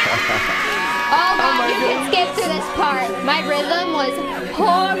 Oh god, you can skip to this part. My rhythm was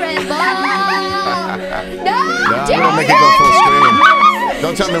horrible. No, don't make it go full screen.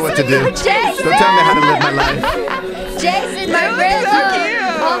 Don't tell me what to do. Jason. Don't tell me how to live my life. Jason, my rhythm. So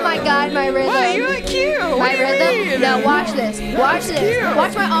cute. Oh my god, my rhythm. What? You look cute. My rhythm. No, watch this. Watch this. Cute.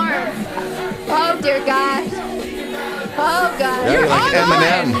 Watch my arm. Oh dear God. Oh god. Yeah, you're like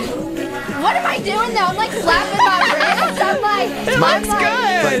Eminem. What am I doing though? I'm like slapping my wrist. I'm like, it looks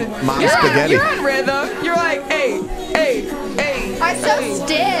good. Like mom's spaghetti. You're on rhythm. You're like, hey, hey, hey. I'm so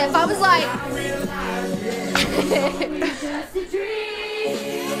stiff. I was like.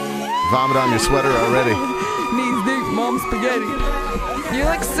 Vomit on your sweater already. Knees deep, mom spaghetti. You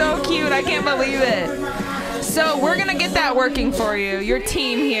look so cute. I can't believe it. So we're gonna get that working for you. Your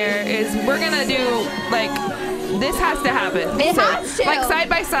team here is we're gonna do like. This has to happen. It has to. Like side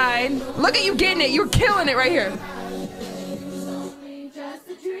by side. Look at you getting it. You're killing it right here.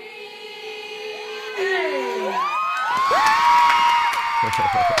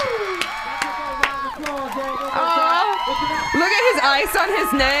 Oh, look at his ice on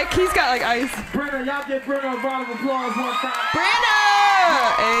his neck. He's got like ice. Brenna, y'all give Brenna a round of applause one time. Brenna!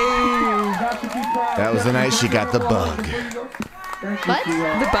 Hey. That was the night she got the bug. What?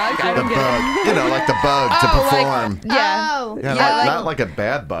 The bug? I don't get it. You know, like the bug to perform. Like, yeah. Oh. Yeah, not like a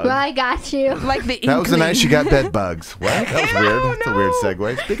bad bug. Well, I got you. Like the inkling. That was the night she got bed bugs. What? That was weird. That's a weird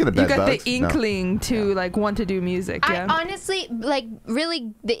segue. Speaking of bed bugs. You got the inkling to like want to do music. Yeah. I honestly, like,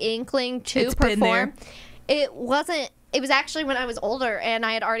 really the inkling to It's been perform. there. It wasn't. It was actually when I was older and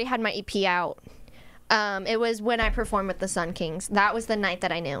I had already had my EP out. It was when I performed with the Sun Kings. That was the night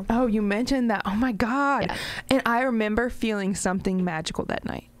that I knew. Oh, you mentioned that. Oh my God. Yeah. And I remember feeling something magical that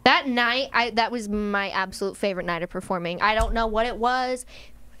night. That night, that was my absolute favorite night of performing. I don't know what it was.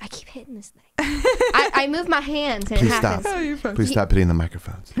 I keep hitting this thing. I move my hands and Please it happens. stop. Please stop hitting the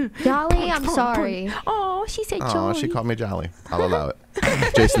microphones. Jolly, I'm sorry. Oh, she said Oh, Jolly. she called me Jolly. I'll allow it.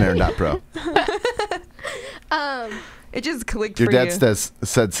 JasonAaron.pro. It just clicked Your for dad you. says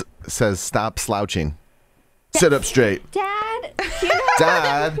stop slouching. Sit up straight. Dad.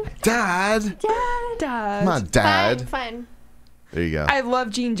 Dad. Dad. Come on, Dad. Fine. There you go. I love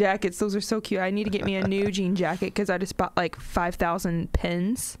jean jackets. Those are so cute. I need to get me a new jean jacket because I just bought like 5,000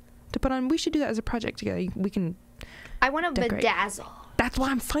 pins to put on. We should do that as a project together. We can. I want to Decorate. bedazzle. That's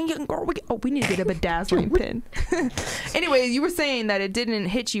what I'm saying, girl. We need to get a bedazzling pin. Anyway, you were saying that it didn't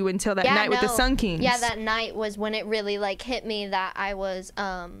hit you until that night with the Sun Kings. Yeah, that night was when it really like hit me that I was.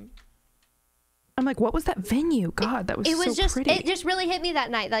 I'm like, what was that venue? God, that was It was so just. pretty. It just really hit me that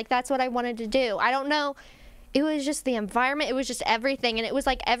night. Like that's what I wanted to do. I don't know. It was just the environment. It was just everything, and it was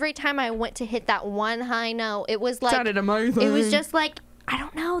like every time I went to hit that one high note, it was like sounded amazing. It was just like I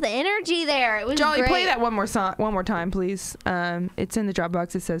don't know the energy there. It was Jolly, great. play that one more time, please. It's in the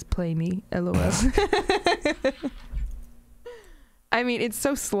Dropbox. It says "Play Me." LOL. I mean, it's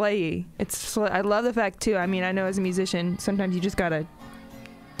so slayy. I love the fact too. I mean, I know as a musician, sometimes you just gotta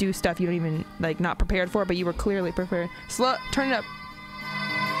do stuff you don't even like not prepared for, but you were clearly prepared. Turn it up.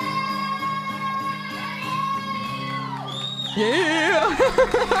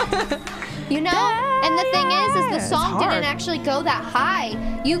 Yeah. You know, and the thing is the It's song hard. didn't actually go that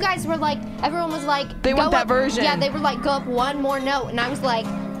high. You guys were like, everyone was like, They go want that up- version. Yeah, they were like, go up one more note, and I was like,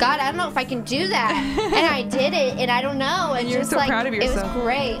 God, I don't know if I can do that, and I did it, and I don't know, and you're just so like, proud of it yourself. was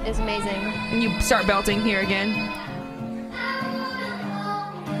great, it was amazing. And you start belting here again.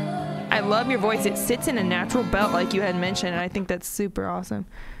 I love your voice. It sits in a natural belt like you had mentioned, and I think that's super awesome.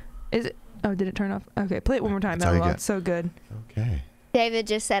 Is it? Oh, did it turn off? Okay, play it one more time. That's all you That get. was so good. Okay. David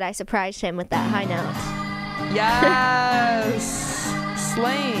just said I surprised him with that high note. Yes,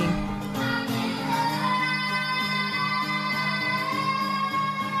 slaying.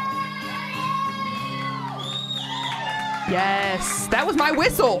 Yes, that was my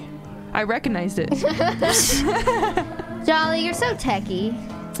whistle. I recognized it. Jolly, you're so techie.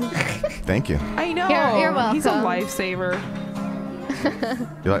 Thank you. I know. You're welcome. He's a lifesaver.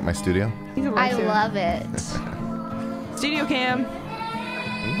 You like my studio? He's a I lifesaver. love it. Studio cam.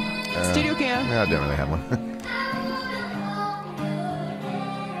 Studio cam. Yeah, I didn't really have one.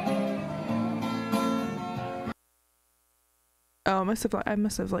 Oh, I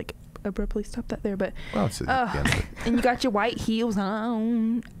must have like abruptly stopped that there, but Well, it's at the end of it. and you got your white heels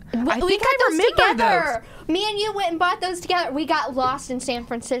on. I We think got I those remember together. Me and you went and bought those together. We got lost in San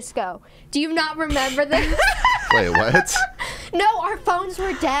Francisco. Do you not remember this? Wait, what? No, our phones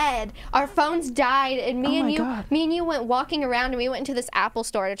were dead. Our phones died, and Oh my God. me and you went walking around, and we went into this Apple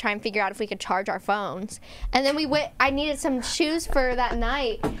store to try and figure out if we could charge our phones. And then we went. I needed some shoes for that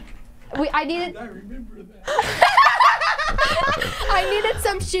night. I needed. I remember that. I needed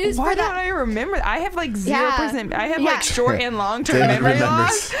some shoes Why for don't that. I remember? I have like 0%. I have Yeah. like short and long term David memory remembers.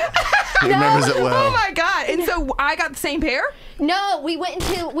 loss. He remembers it Oh well. my God! And so I got the same pair. No, we went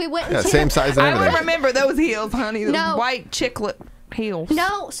into. Yeah, same size and I would everything. remember those heels, honey. Those No. white chiclet heels.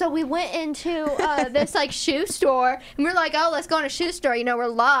 No, so we went into this like shoe store, and we were like, "Oh, let's go in a shoe store. You know, we're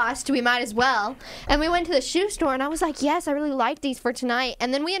lost. We might as well." And we went to the shoe store, and I was like, "Yes, I really like these for tonight."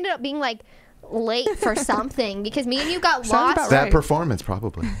 And then we ended up being like late for something because me and you got Sounds lost. about That right. performance,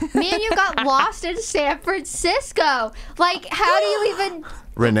 probably. Me and you got lost in San Francisco. Like, how do you even?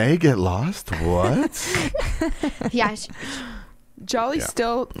 Renee get lost? What? Yeah. Jolly Yeah.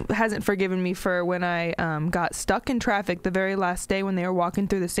 still hasn't forgiven me for when I got stuck in traffic the very last day when they were walking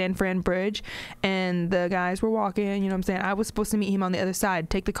through the San Fran Bridge, and the guys were walking. You know what I'm saying? I was supposed to meet him on the other side,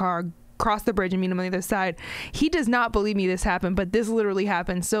 take the car, cross the bridge, and meet him on the other side. He does not believe me this happened, but this literally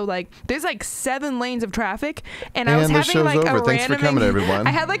happened. So like, there's like 7 lanes of traffic, and I was And the having show's like over. a Thanks for random. coming, everyone.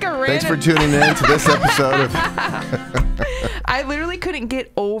 I had like a Thanks random. for tuning in to this episode of... I literally couldn't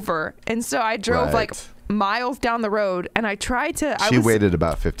get over, and so I drove like Right. miles down the road, and I tried to. She I was waited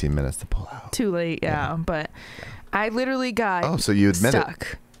about 15 minutes to pull out. too late, yeah, but I literally got Oh, so you admit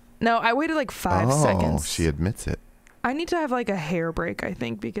stuck. No, I waited like 5 it. seconds. Oh, she admits it. I need to have like a hair break, I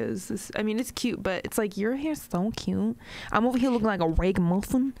think, because this, I mean, it's cute, but it's like your hair's so cute. I'm over here looking like a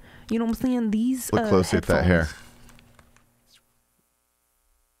ragamuffin. You know what I'm saying? These Look closely at that hair. headphones-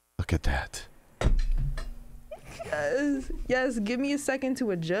 Look at that. Yes, give me a second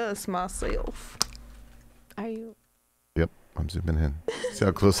to adjust myself. Are you? Yep, I'm zooming in. See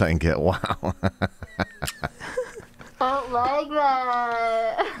how close I can get. Wow. I don't like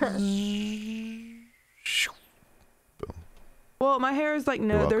that. Well, my hair is like,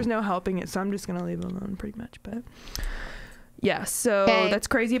 no, there's no helping it, so I'm just going to leave it alone pretty much. But yeah, so that's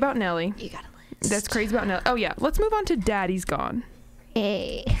crazy about Nelly. You got a list. That's crazy about Nelly. Oh, yeah. Let's move on to Daddy's Gone.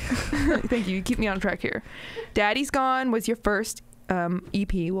 Hey. Thank you. You keep me on track here. Daddy's Gone was your first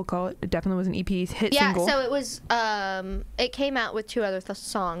EP, we'll call it. It definitely was an EP hit single. Yeah, so it was, it came out with 2 other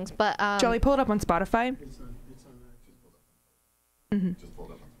songs, but... Jolly, pull it up on Spotify.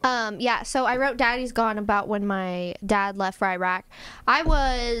 Yeah, so I wrote Daddy's Gone about when my dad left for Iraq. I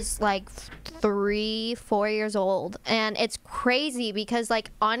was like 3-4 years old, and it's crazy because,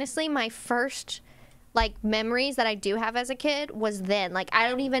 like, honestly, my first like memories that I do have as a kid was then. Like, I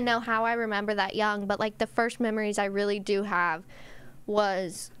don't even know how I remember that young, but like the first memories I really do have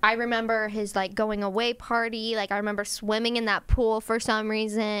was I remember his like going away party. Like, I remember swimming in that pool for some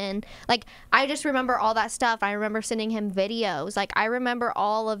reason. Like, I just remember all that stuff. I remember sending him videos. Like, I remember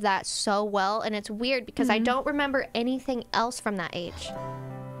all of that so well, and it's weird because I don't remember anything else from that age.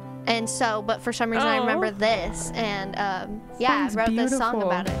 And so, but for some reason I remember this, and yeah, I wrote this song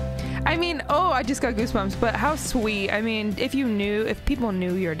about it. I mean, I just got goosebumps, but how sweet. I mean, if people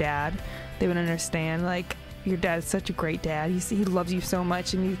knew your dad, they would understand. Like, your dad's such a great dad. He loves you so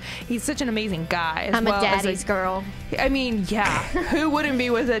much, and he's such an amazing guy. I'm a daddy's girl. I mean, yeah. Who wouldn't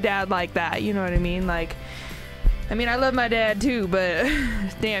be with a dad like that? You know what I mean? Like, I mean, I love my dad too, but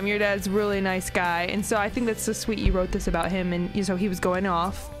damn, your dad's a really nice guy. And so I think that's so sweet you wrote this about him, and so he was going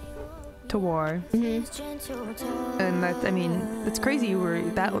off to war. And that's, I mean, it's crazy you were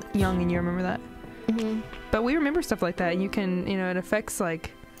that young and you remember that. But we remember stuff like that. You can, it affects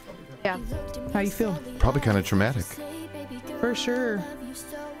like how you feel. Probably kind of traumatic. For sure.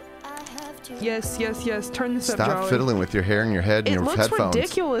 Yes. Turn this up, Stop Jolly. fiddling with your hair in your head and your headphones. It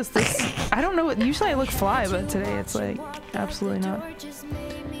looks ridiculous. I don't know. Usually I look fly, but today it's like absolutely not.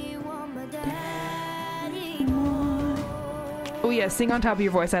 Oh yeah, sing on top of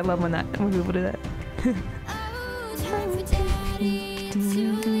your voice. I love when people do that.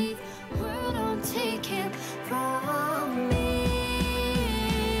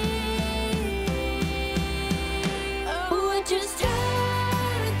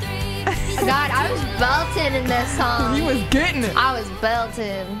 God, I was belting in this song. You was getting it. I was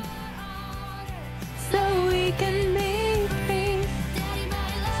belting. So we can be free.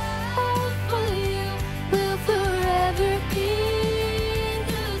 All for you will forever be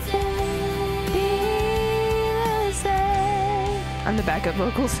the same. I'm the backup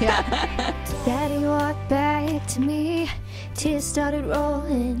vocals. Yeah. Daddy walked back to me. Tears started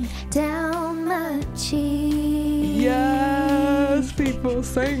rolling down my cheek. Yes, people,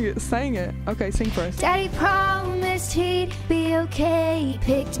 sing it. Okay, sing for us. Daddy promised he'd be okay. He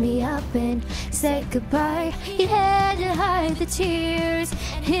picked me up and said goodbye. He had to hide the tears in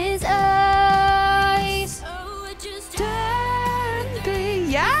his eyes.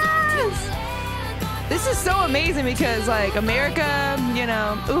 Yes! This is so amazing because, like, America,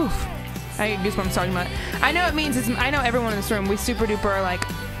 oof. I get goosebumps talking about it. I know it means I know everyone in this room, we super duper, like,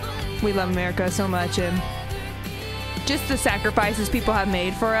 we love America so much, and just the sacrifices people have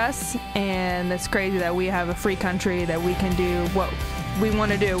made for us, and it's crazy that we have a free country, that we can do what we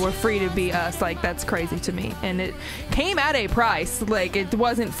want to do. We're free to be us. Like, that's crazy to me. And it came at a price. Like, it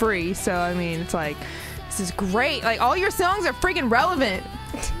wasn't free. So, I mean, it's like, this is great. Like, all your songs are freaking relevant.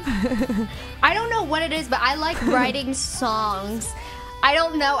 I don't know what it is, but I like writing songs. I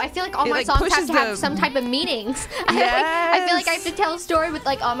don't know. I feel like all my songs have to have some type of meanings. Yes. I feel like I have to tell a story with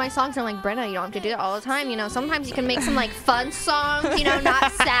like all my songs. I'm like, Brenna, you don't have to do that all the time. Sometimes you can make some like fun songs,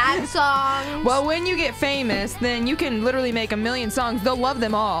 not sad songs. Well, when you get famous, then you can literally make 1 million songs. They'll love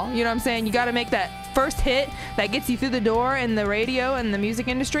them all. You know what I'm saying? You got to make that first hit that gets you through the door in the radio and the music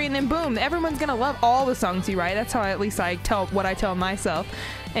industry, and then boom, everyone's going to love all the songs you write. That's how at least I tell myself.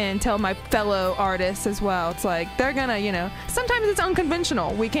 And tell my fellow artists as well. It's like, they're gonna, sometimes it's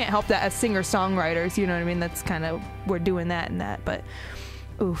unconventional. We can't help that as singer-songwriters, you know what I mean? That's kind of, we're doing that and that, but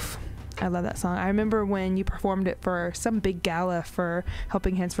oof, I love that song. I remember when you performed it for some big gala for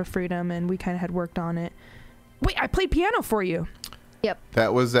Helping Hands for Freedom, and we kind of had worked on it. Wait, I played piano for you. Yep.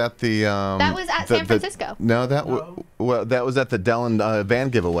 That was at the... that was at San Francisco. No, that was at the Dellen van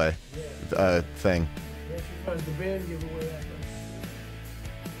giveaway thing. That was the van giveaway.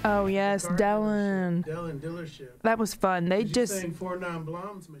 Oh yes, Dellen dealership. That was fun. They just sang 4 Non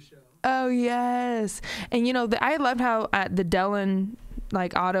Blondes, Michelle. Oh yes, and I loved how at the Dellen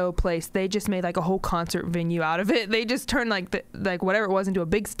like auto place, they just made like a whole concert venue out of it. They just turned like whatever it was into a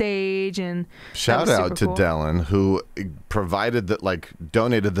big stage. And shout out to cool. Dellen, who provided that, like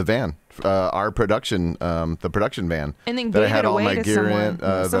donated the van, our production, the production van, and then that gave I had it all away my to gear someone. in,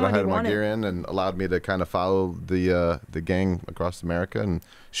 that I had my wanted. gear in, and allowed me to kind of follow the gang across America and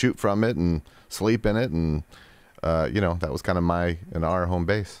shoot from it and sleep in it, and you know, that was kind of our home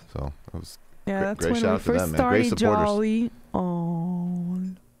base. So it was that's great when shout we out to first them, man. started Great supporters. Jolly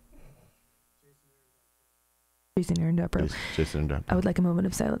on. Jason Aaron Dupper. Jason Aaron. I would like a moment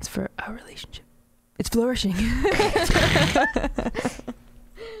of silence for our relationship. It's flourishing.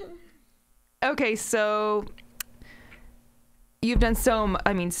 Okay, so you've done so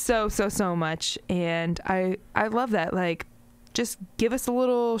much, and I love that. Like, just give us a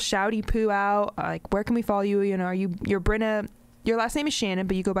little shouty poo out. Like, where can we follow you? You know, you're Brenna. Your last name is Shannon,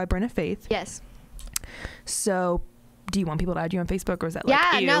 but you go by Brenna Faith. Yes. So, do you want people to add you on Facebook, or is that like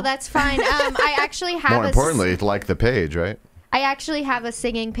yeah? ew? No, that's fine. I actually have. More importantly, like the page, right? I actually have a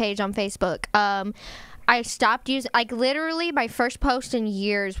singing page on Facebook. I stopped using, like, literally my first post in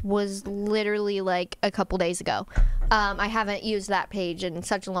years was literally like a couple days ago. I haven't used that page in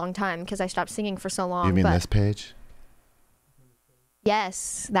such a long time because I stopped singing for so long. You mean this page?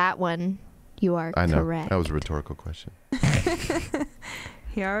 Yes, that one. You are I know. correct. That was a rhetorical question.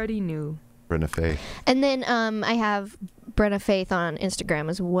 He already knew. Brenna Faith. And then I have Brenna Faith on Instagram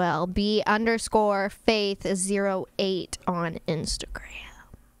as well. B_Faith08 on Instagram.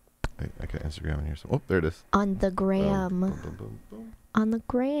 I got Instagram in here. So, oh, there it is. On the gram. Boom, boom, boom, boom. On the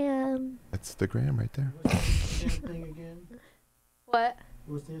gram. That's the gram right there. What's the thing again? What?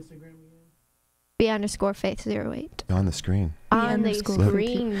 What's the Instagram again? B_Faith08. On the screen. On the underscore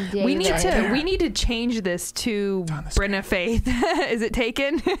screen, David. We need to change this to Brenna Faith. Is it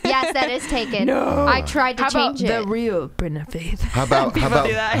taken? Yes, that is taken. No. I tried to How about change it. the real Brenna Faith? How about People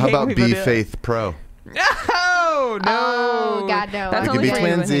do that. I hate when people B do that. Faith Pro? Oh no! Oh, God, no. That's We could only be for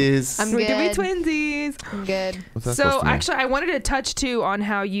you. twinsies. I'm We good. could be twinsies. I'm good. What's that So supposed to mean? actually, I wanted to touch too on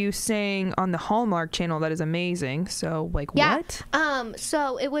how you sang on the Hallmark Channel. That is amazing. So like, Yeah. what?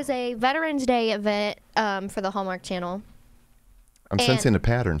 So it was a Veterans Day event for the Hallmark Channel. I'm sensing a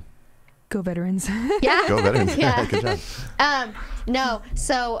pattern. Go Veterans. Yeah. Go Veterans. Yeah. Good job. No,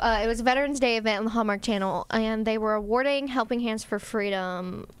 so it was a Veterans Day event on the Hallmark Channel, and they were awarding Helping Hands for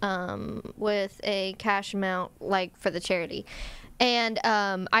Freedom with a cash amount, like, for the charity. And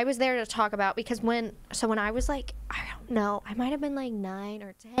I was there to talk about, because when I was like, I don't know, I might have been like 9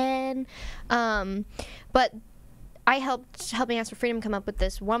 or 10, but I helped Helping Hands for Freedom come up with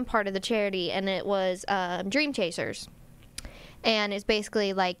this one part of the charity, and it was Dream Chasers. And it's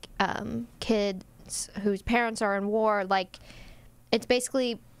basically like kids whose parents are in war, like, it's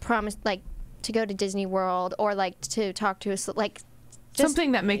basically promised, like, to go to Disney World or, like, to talk to us, like, just,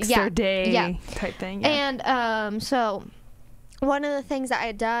 something that makes their day type thing. Yeah. And so one of the things that I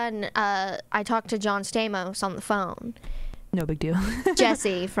had done, I talked to John Stamos on the phone. No big deal.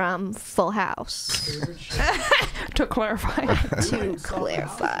 Jesse from Full House. To clarify. To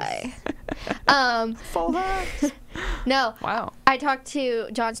clarify. Full House. No. Wow. I talked to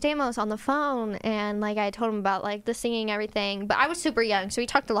John Stamos on the phone, and, like, I told him about, like, the singing and everything. But I was super young, so we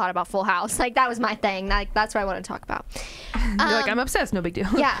talked a lot about Full House. Like, that was my thing. Like, that's what I want to talk about. You're like, I'm obsessed. No big deal.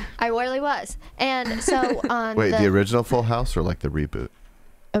 Yeah, I really was. And so on Wait, the original Full House or like the reboot?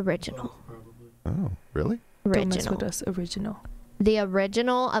 original. Oh, really? Don't mess Original. with us. Original. The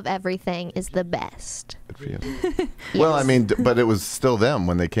original of everything is the best. Good for you. Well, I mean, but it was still them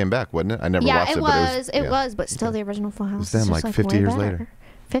when they came back, wasn't it? I never watched it it, was. but It was, but still the original Full House. was them, is just, like, 50 way years better. later.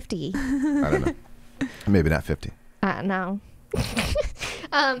 50. I don't know. Maybe not 50. No.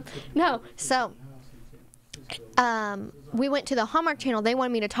 No. So, we went to the Hallmark Channel. They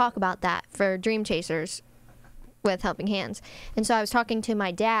wanted me to talk about that for Dream Chasers with Helping Hands. And so I was talking to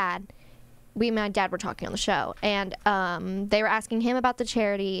my dad. My dad were talking on the show. And they were asking him about the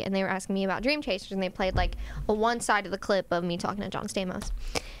charity, and they were asking me about Dream Chasers. And they played, like, a one side of the clip of me talking to John Stamos.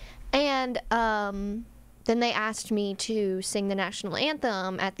 And then they asked me to sing the national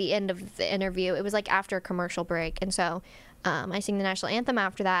anthem at the end of the interview. It was, like, after a commercial break. And so I sang the national anthem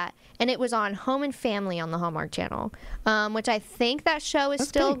after that. And it was on Home and Family on the Hallmark Channel, which I think that show is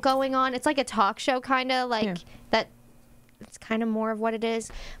still going on. It's like a talk show, kind of, like, that. It's kind of more of what it is.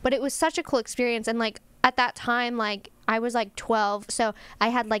 But it was such a cool experience. And, like, at that time, like, I was, like, 12. So I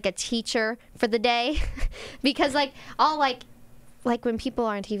had, like, a teacher for the day. Because, like, all, like, when people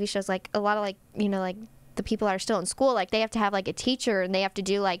are on TV shows, like, a lot of, like, you know, like, the people that are still in school, like, they have to have, like, a teacher, and they have to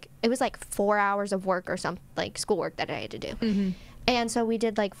do, like, it was, like, 4 hours of work or something, like, schoolwork that I had to do. Mm-hmm. And so we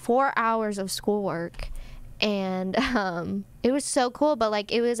did, like, 4 hours of schoolwork, and It was so cool, but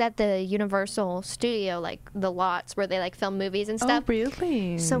like it was at the Universal Studio, like the lots where they like film movies and stuff. Oh,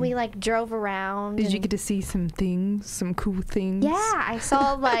 really? So we like drove around. Did you get to see some things, some cool things? Yeah, I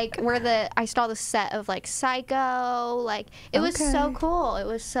saw like I saw the set of like Psycho. Like it was so cool. It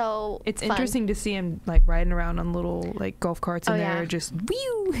was so. It's fun. interesting to see him like riding around on little like golf carts in there, just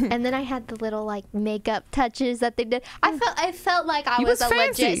whew. And then I had the little like makeup touches that they did. I felt like I was a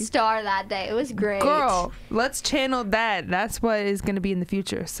fancy. legit star that day. It was great. Girl, let's channel that. That's what is going to be in the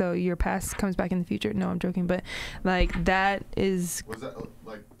future. So your past comes back in the future. No, I'm joking, but like that is. Was that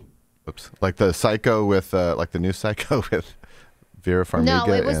like? Oops, like the Psycho with like the new Psycho with Vera Farmiga.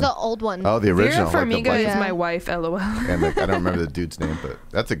 No, it was the old one. Oh, the original. Vera Farmiga like is my wife. LOL. And I don't remember the dude's name, but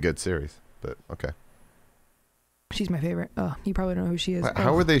that's a good series. But okay. She's my favorite. Oh, you probably don't know who she is.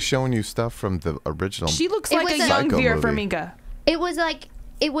 How were they showing you stuff from the original? She looks It like a was young Psycho Vera movie. Farmiga. It was a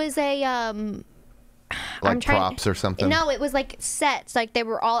like props or something? No, it was like sets. Like they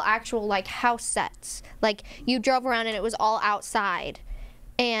were all actual like house sets. Like you drove around and it was all outside.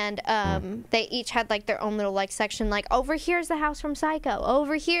 And they each had like their own little like section. Like over here's the house from Psycho.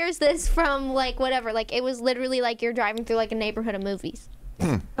 Over here's this from like whatever. Like it was literally like you're driving through like a neighborhood of movies.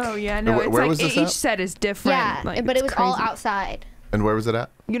 Oh yeah, no, it's where like was this each at? set is different. Yeah, like, but it it's was all crazy. outside. And where was it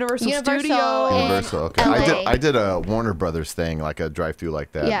at? Universal Universal Studios. in Universal. Okay. LA. I did a Warner Brothers thing, like a drive-through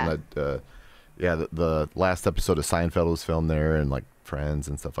like that. Yeah. And the last episode of Seinfeld was filmed there, and like Friends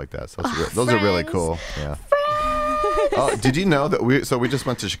and stuff like that. So those are really Friends. cool. Yeah. Oh, did you know that we just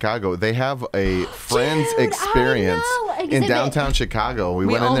went to Chicago? They have a Friends Dude, experience I know. in Exhibit. downtown Chicago. We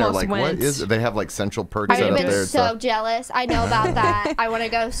went in there almost like, what went. is it? They have like Central Perk I set would up have there. been and so stuff. jealous. I know about that. I want to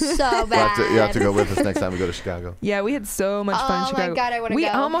go so You bad. have to go with us next time we go to Chicago. Yeah, we had so much fun in Oh my Chicago. God, I wanna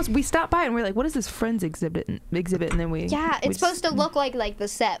go. We stopped by and we are like, what is this Friends exhibit? And then we Yeah, we it's supposed to look like the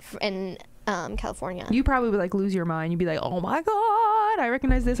set in California. You probably would like lose your mind. You'd be like, oh my God, I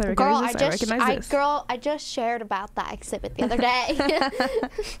recognize this. I recognize this. I recognize this. I just shared about that exhibit the other day.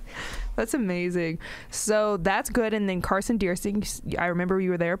 That's amazing. So that's good. And then Carson Deersing, I remember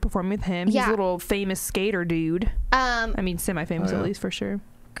you were there performing with him. He's Yeah. a little famous skater dude. I mean, semi-famous at least for sure.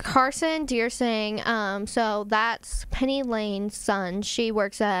 Carson Deersing, so that's Penny Lane's son. She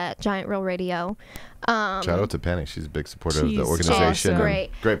works at Giant Reel Radio. Shout out to Penny. She's a big supporter of the She's organization. awesome. and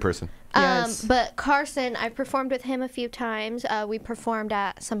Great person. Yes. But Carson, I performed with him a few times. We performed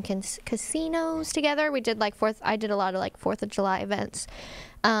at some casinos together. We did I did a lot of like 4th of July events.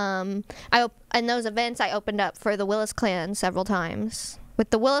 In those events, I opened up for the Willis Clan several times.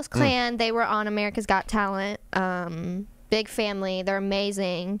 With the Willis Clan, they were on America's Got Talent. Big family. They're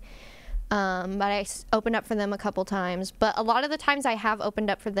amazing. But I opened up for them a couple times. But a lot of the times I have opened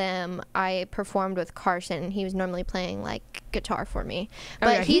up for them, I performed with Carson. He was normally playing like guitar for me. But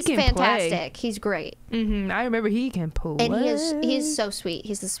yeah, he he's can fantastic. He's great. I remember he can play. And he's so sweet.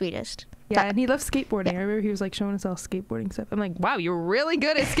 He's the sweetest. Yeah, and he loves skateboarding. I remember he was like showing us all skateboarding stuff. I'm like, wow, you're really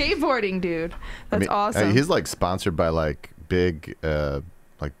good at skateboarding, dude. That's awesome. He's like sponsored by like big,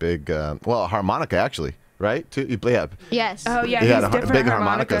 harmonica actually. Right? Yeah. Yes. Oh yeah, He had he's a different big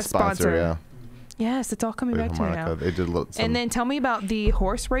harmonica sponsor. Yeah. Yes, it's all coming Big back to me now. harmonica. They did a little. And then tell me about the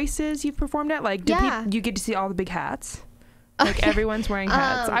horse races you've performed at. Like, you get to see all the big hats? Like everyone's wearing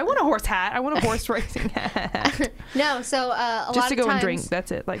hats. I want a horse hat. I want a horse racing hat. No, so a lot of times. Just to go and drink.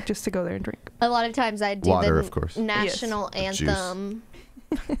 That's it. Like just to go there and drink. A lot of times I do Water, the of course. national anthem.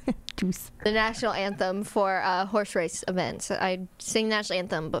 Juice. The national anthem for horse race events. I sing national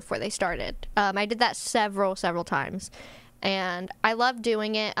anthem before they started. I did that several times, and I love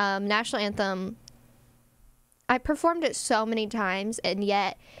doing it. National anthem. I performed it so many times, and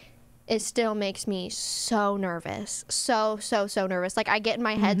yet it still makes me so nervous. So nervous. Like I get in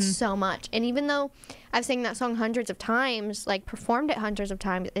my head so much. And even though I've sang that song hundreds of times, like performed it hundreds of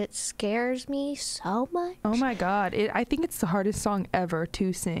times, it scares me so much. Oh my God. I think it's the hardest song ever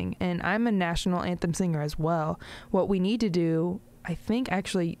to sing. And I'm a national anthem singer as well. What we need to do, I think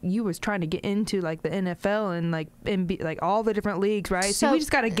actually you was trying to get into like the NFL and be like all the different leagues, right? So we just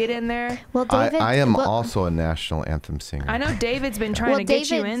got to get in there. Well, David, I am also a national anthem singer. I know David's been trying to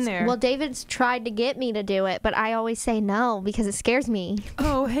get you in there. Well, David's tried to get me to do it, but I always say no because it scares me.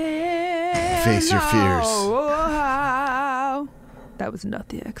 Oh, hell Face your fears. Oh, that was not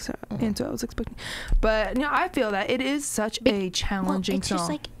the answer I was expecting. But I feel that it is such a challenging it's song. just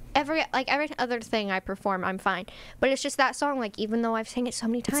like every other thing I perform, I'm fine. But it's just that song, like, even though I've sang it so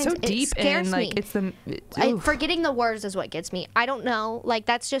many times, it's so deep it scares and like me. Forgetting the words is what gets me. I don't know, like,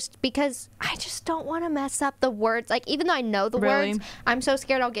 that's just because I just don't want to mess up the words. Like, even though I know the words, I'm so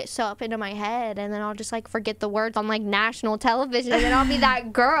scared I'll get so up into my head, and then I'll just like forget the words on like national television, and then I'll be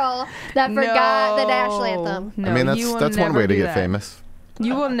that girl that forgot the national anthem. No, I mean, that's one way to get famous.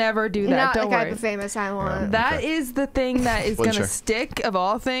 You will never do that. Not Don't the worry. type of famous I want. That is the thing that is going to stick of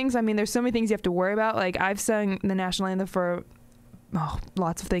all things. I mean, there's so many things you have to worry about. Like, I've sung the national anthem for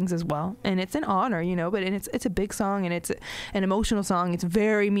lots of things as well, and it's an honor, you know. But it's a big song, and it's an emotional song. It's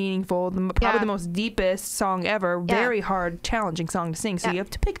very meaningful. Probably the most deepest song ever. Very hard, challenging song to sing. So you have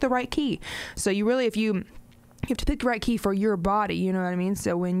to pick the right key. So you really, you have to pick the right key for your body, you know what I mean?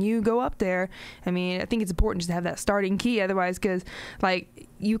 So when you go up there, I mean, I think it's important just to have that starting key. Otherwise, because like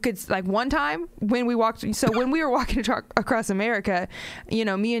you could, like one time when we were walking across America, you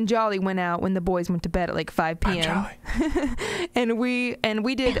know, me and Jolly went out when the boys went to bed at like 5 p.m. and we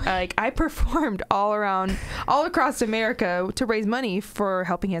did like, I performed all across America to raise money for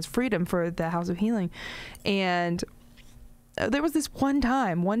Helping Hands Freedom for the House of Healing. And there was this one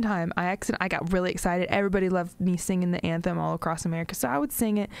time I got really excited. Everybody loved me singing the anthem all across America, so I would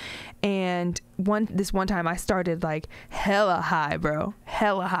sing it. And this one time I started like hella high, bro,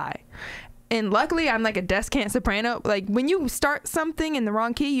 hella high. And luckily I'm like a descant soprano. Like when you start something in the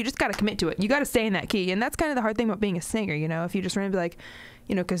wrong key, you just got to commit to it. You got to stay in that key, and that's kind of the hard thing about being a singer, you know. If you just randomly like,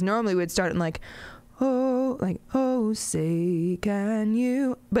 you know, because normally we'd start in like, oh say can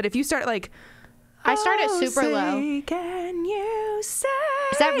you, but if you start like, I started super low. Can you say?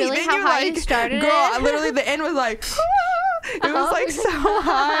 Is that really how high you started? Girl, literally the end was like, it was like so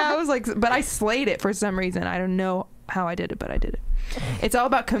high. I was like, but I slayed it for some reason. I don't know how I did it, but I did it. It's all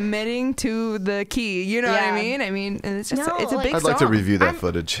about committing to the key. You know what I mean? I mean, and it's just it's a big song. I'd like to review that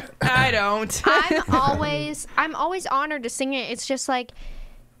footage. I don't. I'm always honored to sing it. It's just like,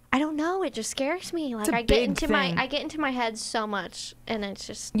 I don't know. It just scares me. Like I get into my head so much, and it's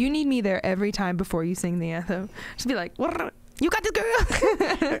just. You need me there every time before you sing the anthem. Just be like, you got this,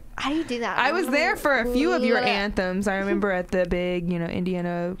 girl. How do you do that? I was there for a few of your anthems. I remember at the big, you know,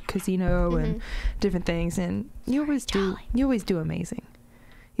 Indiana casino and different things, and you always do. You always do amazing.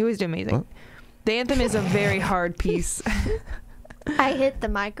 You always do amazing. What? The anthem is a very hard piece. I hit the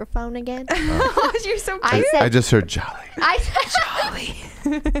microphone again. You're so cute. I just heard Jolly. I said Jolly.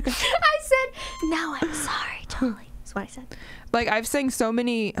 I said, no, I'm sorry, Jolly. That's what I said. Like, I've sang so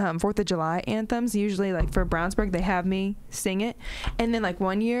many 4th of July anthems. Usually, like, for Brownsburg, they have me sing it. And then, like,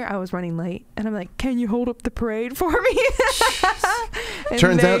 one year, I was running late. And I'm like, can you hold up the parade for me?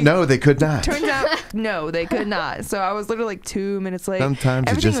 Turns out, no, they could not. Turns out, no, they could not. So I was literally like 2 minutes late.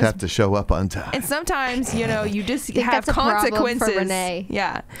 Sometimes you just have to show up on time. And sometimes, you know, you just have that's consequences. A problem for Renee.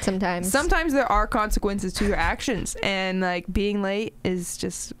 Yeah. Sometimes there are consequences to your actions. And, like, being late is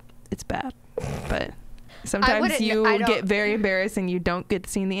just, it's bad. But sometimes you get very embarrassed and you don't get to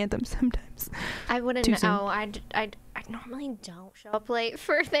sing the anthem sometimes. I wouldn't know. I normally don't show up late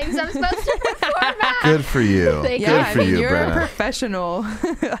for things I'm supposed to perform at. Good for you. Good for you, you're Brenna. a professional.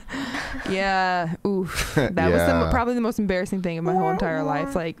 Yeah. Oof. That was probably the most embarrassing thing in my whole entire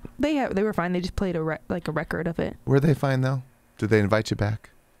life. Like, they were fine. They just played a record of it. Were they fine, though? Did they invite you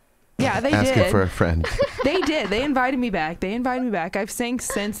back? Yeah, they did. Asking for a friend. They did. They invited me back. I've sang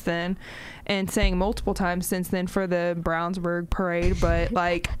since then and sang multiple times since then for the Brownsburg parade. But,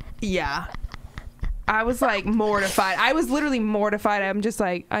 like, yeah. I was, like, mortified. I was literally mortified. I'm just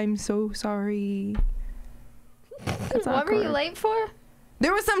like, I'm so sorry. That's what were you late for?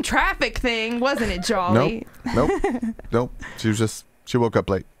 There was some traffic thing, wasn't it, Jolly? Nope. She woke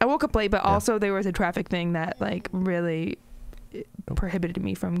up late. I woke up late, but also there was a traffic thing that, like, really prohibited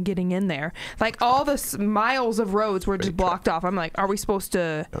me from getting in there. Like, all the miles of roads were just blocked off. I'm like, are we supposed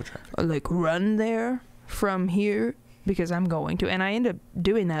to like run there from here? Because I'm going to, and I ended up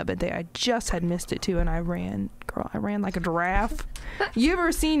doing that, but I just had missed it too, and I ran like a giraffe. You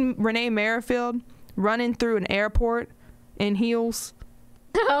ever seen Renee Merrifield running through an airport in heels?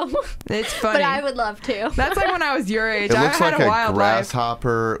 No. It's funny. But I would love to. That's like when I was your age. It looks I had like a wild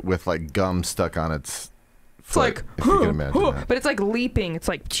grasshopper with like gum stuck on its It's like, if you can imagine that. But it's like leaping. It's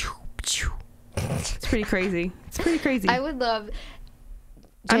like, it's pretty crazy. It's pretty crazy. I would love,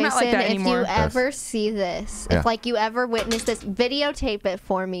 Jason, I'm not like that anymore. if you ever see this, if like you ever witness this, videotape it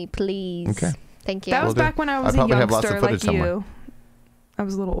for me, please. Okay. Thank you. That was back when I was a probably have lots youngster of footage like you. somewhere. I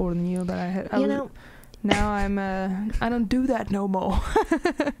was a little older than you, but now I don't do that no more.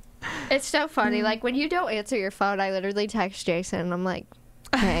 It's so funny. Like, when you don't answer your phone, I literally text Jason and I'm like,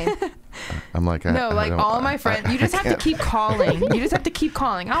 hey, I'm like, no, like all of my friends. You just have to keep calling. You just have to keep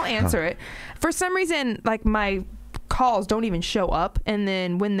calling. I'll answer it. For some reason, like my calls don't even show up, and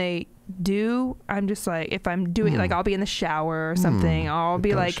then when they do, I'm just like, if I'm doing like, I'll be in the shower or something. I'll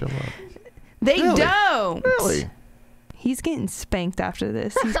be like, they don't. Really? He's getting spanked after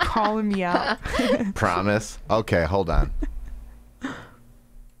this. He's calling me out. Promise. Okay, hold on.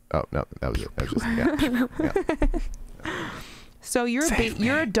 Oh no, that was it. That was just, yeah. So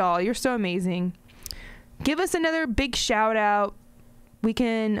you're a doll. You're so amazing. Give us another big shout out. We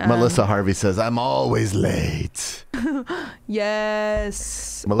can. Melissa Harvey says, "I'm always late."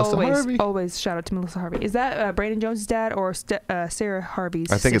 Yes. Melissa Harvey. Always shout out to Melissa Harvey. Is that Brandon Jones' dad or Sarah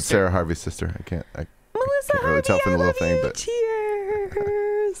Harvey's? I think sister? it's Sarah Harvey's sister. Melissa can't really tell from the little thing, but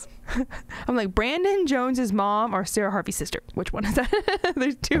cheers. I'm like, Brandon Jones's mom or Sarah Harvey's sister. Which one is that?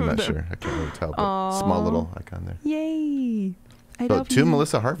 There's two I'm of not them. sure. I can't really tell, but small little icon there. Yay! So two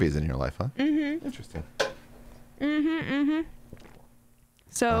Melissa Harveys in your life, huh? Mm-hmm. Interesting. Mm-hmm.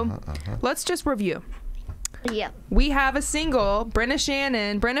 So let's just review. Yep. We have a single,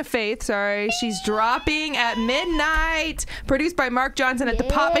 Brenna Faith, sorry. She's dropping at midnight, produced by Mark Johnson at the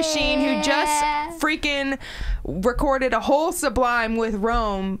Pop Machine, who just freaking recorded a whole Sublime with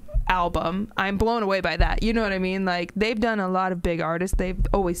Rome album. I'm blown away by that. You know what I mean? Like, they've done a lot of big artists. They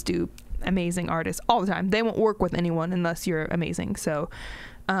always do amazing artists all the time. They won't work with anyone unless you're amazing. So,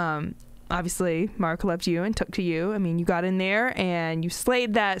 obviously, Mark loved you and took to you. I mean, you got in there and you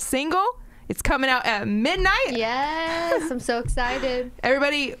slayed that single. It's coming out at midnight. Yes, I'm so excited.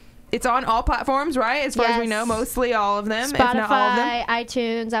 Everybody, it's on all platforms, right? As far as we know, mostly all of them, Spotify, if not all of them.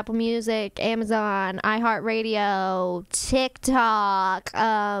 iTunes, Apple Music, Amazon, iHeartRadio, TikTok,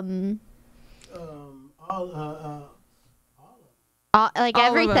 like all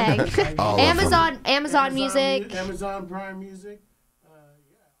everything. Amazon Music, Amazon Prime Music.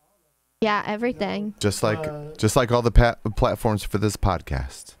 Yeah, everything. Just like all the platforms for this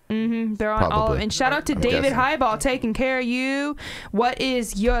podcast. Mm-hmm. They're on all of them. And shout out to David Highball taking care of you. What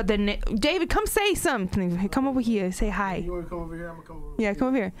is David, come say something. Come over here. Say hi. You want to come over here? I'm going to come over here. Yeah, come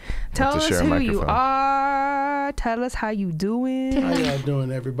over here. Tell us who you are. Tell us how you doing. How y'all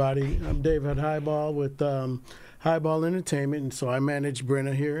doing, everybody? I'm David Highball with Highball Entertainment, and so I manage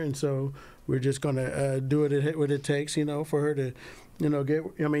Brenna here, and so we're just going to do what it takes, for her to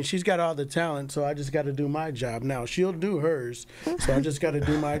she's got all the talent, so I just got to do my job. Now, she'll do hers, so I just got to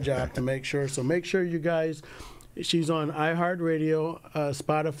do my job to make sure. So make sure you guys, she's on iHeartRadio,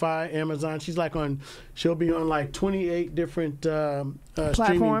 Spotify, Amazon. She'll be on like 28 different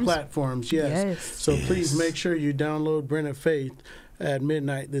streaming platforms. Yes. So please make sure you download Brenna Faith at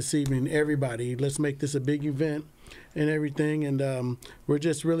midnight this evening. Everybody, let's make this a big event and everything, and we're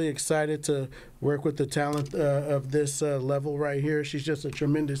just really excited to work with the talent of this level right here. She's just a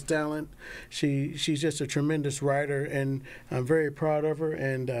tremendous talent. She's just a tremendous writer, and I'm very proud of her.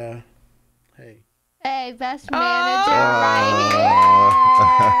 And hey, best manager right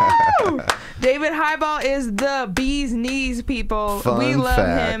here. David Highball is the bee's knees, people. We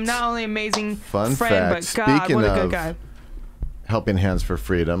love him. Not only amazing friend, but God, what a good guy. Helping Hands for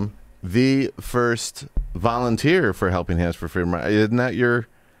Freedom, the first volunteer for Helping Hands for Freedom, right? Isn't that your?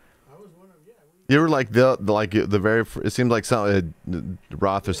 I was one of, you were like the very. It seemed like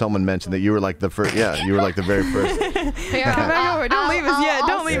Roth or someone mentioned that you were like the first. Yeah, you were like the very first. Here, come back over. Don't leave us yet.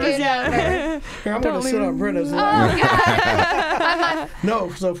 Don't leave us yet. Here, I'm going to sit on Brenna's lap.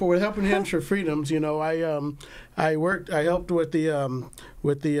 No, so for Helping Hands for Freedoms, I helped with the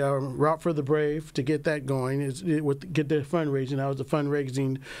Route for the Brave to get that going, get the fundraising. I was the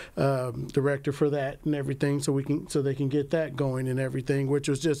fundraising director for that and everything, so they can get that going and everything, which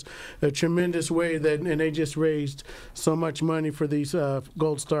was just a tremendous way and they just raised so much money for these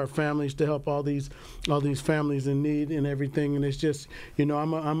Gold Star families to help all these families in need and everything. And it's just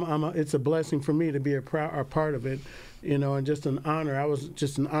it's a blessing for me to be a part of it, and just an honor.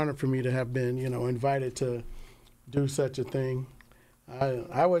 Just an honor for me to have been invited to do such a thing.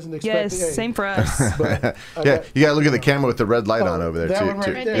 I wasn't expecting. Yes, same for us. But yeah, you gotta look at the camera with the red light on over there that too. One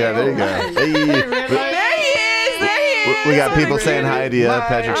right there. Yeah, there you go. Hey. There he is. We got people saying hi to you,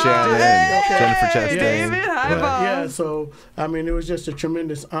 Patrick Shannon, and Jennifer Chastain. David Highball. Yeah, so it was just a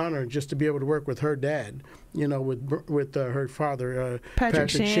tremendous honor just to be able to work with her dad, with her father, Patrick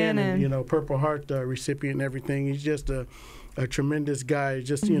Shannon. You know, Purple Heart recipient and everything. He's just a tremendous guy.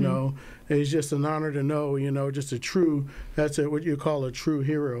 Just it's just an honor to know. You know, just that's what you call a true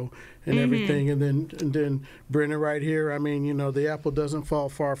hero and everything. And then Brenna right here. I mean, you know, the apple doesn't fall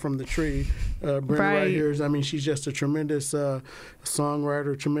far from the tree. Brenna right here is. I mean, she's just a tremendous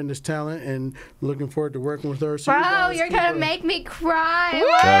songwriter, tremendous talent, and looking forward to working with her. So wow, you're gonna make me cry.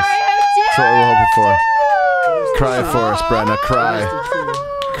 That's what we're hoping for. Cry for us, Brenna.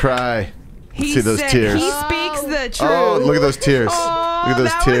 Cry. See those tears. He speaks the truth. Oh, look at those tears. Oh, look at those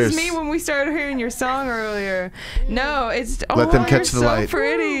that tears. was me when we started hearing your song earlier. No, it's let them catch the so light.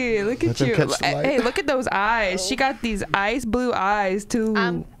 Pretty. Look at you. Hey, look at those eyes. She got these ice blue eyes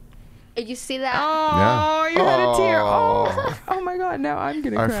too. You see that? Oh, you had a tear. Oh my God! Now I'm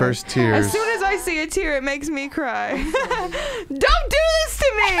gonna cry. Our first tears. As soon as I see a tear, it makes me cry. Don't do this to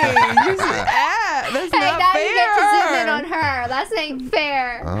me. That's not fair. You get to zoom in on her. That ain't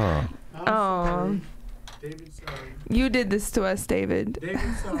fair. Oh. David, sorry. You did this to us, David.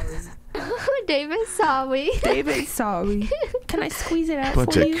 David, sorry. David, sorry. David, sorry. Can I squeeze it out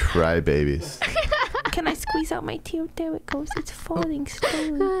Bunch for of you? crybabies. Can I squeeze out my tear? There it goes. It's falling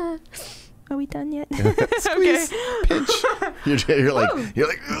slowly. Are we done yet? Squeeze. Pinch. You're like.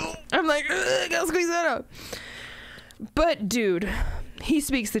 Ugh. I'm like, I gotta squeeze that out. But dude, he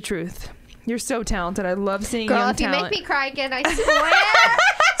speaks the truth. You're so talented. I love seeing Girl, young if talent. you make me cry again, I swear.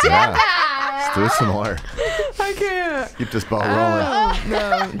 Let's do some more. I can't. Keep this ball rolling.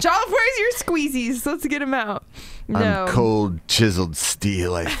 No. Jolliffe, where's your squeezies? Let's get them out. No. I'm cold, chiseled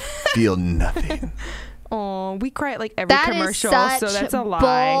steel. I feel nothing. Oh, we cry at like every commercial, is such so that's a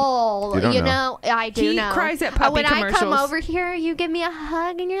lie. Bull. You know, I do he know. He cries at puppy when commercials. I come over here, you give me a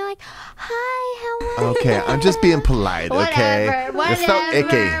hug, and you're like, "Hi, how are you?" Okay, I'm just being polite. Okay, whatever, it's so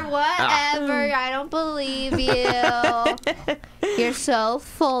icky. Whatever. I don't believe you. You're so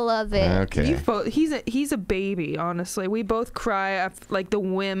full of it. Okay. He's a baby. Honestly, we both cry at like the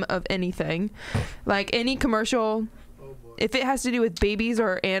whim of anything, like any commercial. If it has to do with babies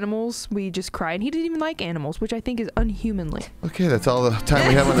or animals, we just cry. And he didn't even like animals, which I think is unhumanly. Okay, that's all the time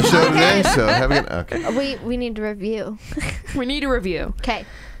we have on the show today. So have a good. Okay. We need to review. We need a review. Okay.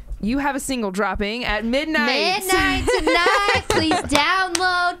 You have a single dropping at midnight. Midnight tonight. Please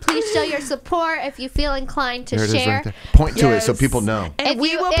download. Please show your support if you feel inclined to there it is share. right there. Point to it so people know. And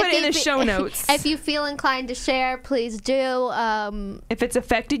we will put it in the show notes. If you feel inclined to share, please do. If it's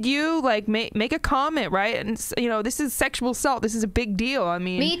affected you, like make a comment, right? And you know, this is sexual assault. This is a big deal. I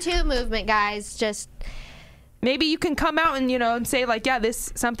mean, Me Too movement, guys. Just maybe you can come out and, you know, and say like, yeah,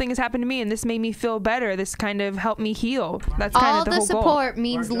 something has happened to me and this made me feel better. This kind of helped me heal. That's kind of the whole goal. All the support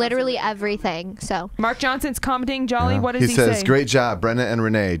means literally everything. So Mark Johnson's commenting. Jolly, what does he say? He says, "Great job, Brenna and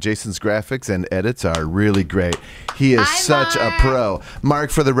Renee. Jason's graphics and edits are really great. He is such a pro." Mark,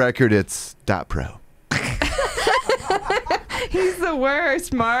 for the record, it's .pro. He's the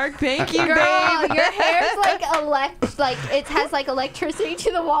worst, Mark. Thank you, girl. babe. Your hair's like it has like electricity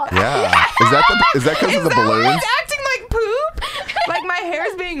to the wall. Yeah. Is that because of the balloons? It's acting like poop. Like my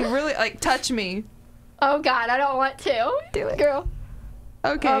hair's being really like touch me. Oh God, I don't want to. Do it, girl.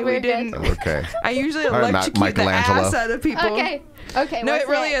 Okay, we didn't. Okay. I usually electrocute the ass out of people. Okay. No, it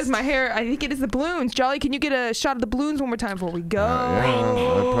really is my hair. I think it is the balloons. Jolly, can you get a shot of the balloons one more time before we go? Yeah,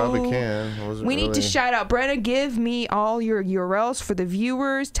 I probably can. We need to shout out. Brenna, give me all your URLs for the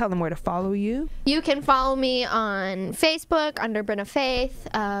viewers. Tell them where to follow you. You can follow me on Facebook under Brenna Faith.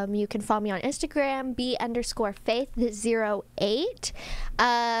 You can follow me on Instagram, B_Faith08.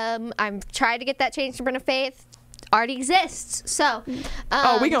 I'm trying to get that changed to Brenna Faith. Already exists. So we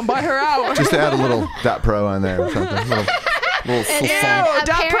gonna buy her out. Just add a little .pro on there or something.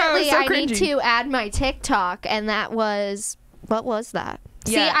 Apparently so I need to add my TikTok, and that was what was that?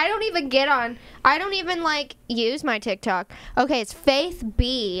 Yeah. See, I don't even like use my TikTok. Okay, it's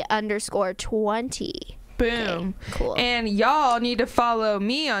FaithB_20. Boom. Okay, cool. And y'all need to follow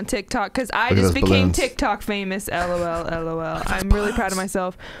me on TikTok because I just became TikTok famous. LOL. I'm really proud of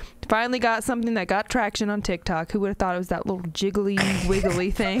myself. Finally got something that got traction on TikTok. Who would have thought it was that little jiggly,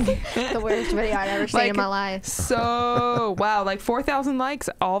 wiggly thing? The worst video I've ever seen in my life. So, wow, like 4,000 likes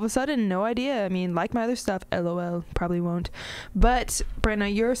all of a sudden. No idea. I mean, like my other stuff. LOL. Probably won't. But,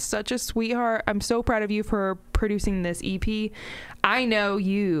 Brenna, you're such a sweetheart. I'm so proud of you for producing this EP. I know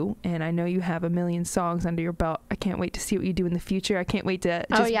you, and I know you have a million songs under your belt. I can't wait to see what you do in the future. I can't wait to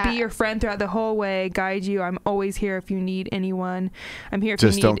just be your friend throughout the whole way, guide you. I'm always here if you need anyone. I'm here if you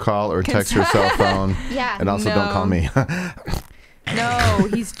need... Just don't call or text your cell phone. Yeah. And also don't call me. No,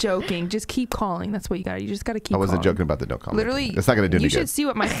 he's joking. Just keep calling. That's what you got. You just got to keep. I wasn't calling. joking about the don't call. Literally, it's not going to do any good. You should see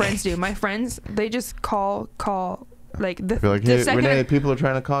what my friends do. My friends, they just call. Like the, like, the hey, second Renee, people are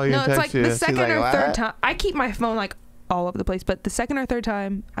trying to call you. No, and it's text like you. the second like, or third time. I keep my phone like all over the place, but the second or third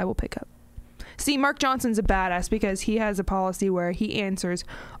time, I will pick up. See, Mark Johnson's a badass because he has a policy where he answers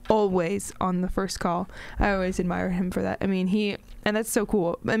always on the first call. I always admire him for that. I mean, and that's so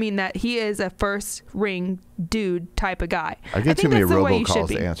cool. I mean, that he is a first ring dude type of guy. I get too many robocalls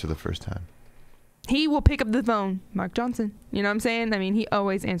to answer the first time. He will pick up the phone. Mark Johnson. You know what I'm saying? I mean, he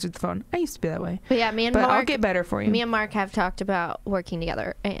always answered the phone. I used to be that way. But yeah, Mark, I'll get better for you. Me and Mark have talked about working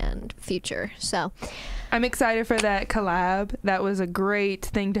together and future. So I'm excited for that collab. That was a great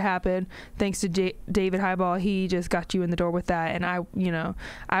thing to happen. Thanks to David Highball. He just got you in the door with that. And I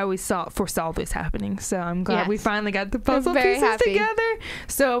always foresaw this happening. So I'm glad we finally got the puzzle pieces together.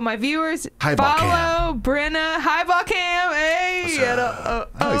 So my viewers, follow Brenna Highball Cam. Hey. He's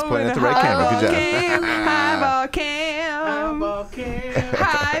pointing at the right camera. Good job. Highball Cam. Highball Cam.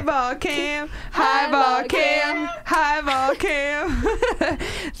 Highball Cam. Highball Cam. Highball Cam.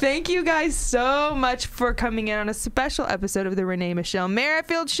 Thank you guys so much for coming in on a special episode of the Renee Michelle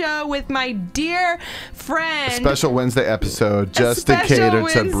Merrifield Show with my dear friend. Special Wednesday episode just to cater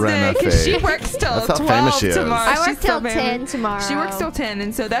to Brenna Faith. She works till 12 tomorrow. I work till 10 tomorrow. She works till 10,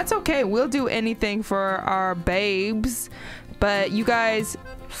 and so that's okay. We'll do anything for our babes. But you guys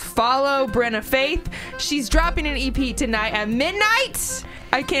follow Brenna Faith. She's dropping an EP tonight at midnight.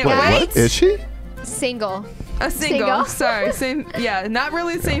 I can't wait. What? Is she? Single. A single. Sorry. Same. Yeah, not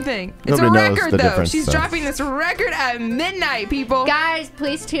really the same thing. It's Nobody a record, knows the though. difference, She's so. dropping this record at midnight, people. Guys,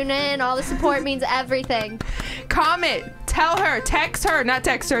 please tune in. All the support means everything. Comment. Tell her. Text her. Not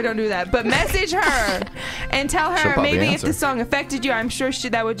text her. Don't do that. But message her. And tell her maybe if the song affected you. I'm sure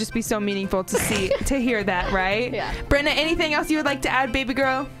that would just be so meaningful to hear that, right? Yeah. Brenna, anything else you would like to add, baby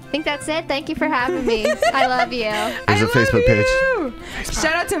girl? I think that's it. Thank you for having me. I love you. There's a Facebook page.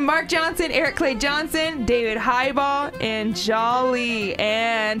 Shout out to Mark Johnson, Eric Clay Johnson, David Highball, and Jolly,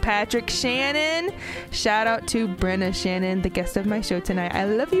 and Patrick Shannon. Shout out to Brenna Shannon, the guest of my show tonight. I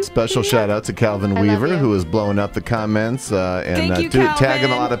love you. Special shout out to Calvin Weaver, who is blowing up the comments and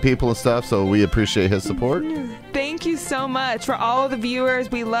tagging a lot of people and stuff. So we appreciate his support. Thank you so much for all of the viewers.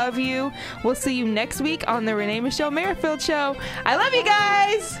 We love you. We'll see you next week on the Renee Michelle Merrifield Show. I love you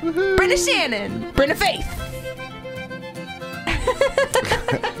guys. Brenna Shannon, Brenna Faith.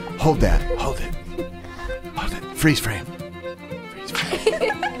 Hold that. Hold it. Hold it. Freeze frame. Freeze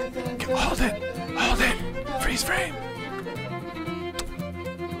frame. Hold it. Hold it. Freeze frame.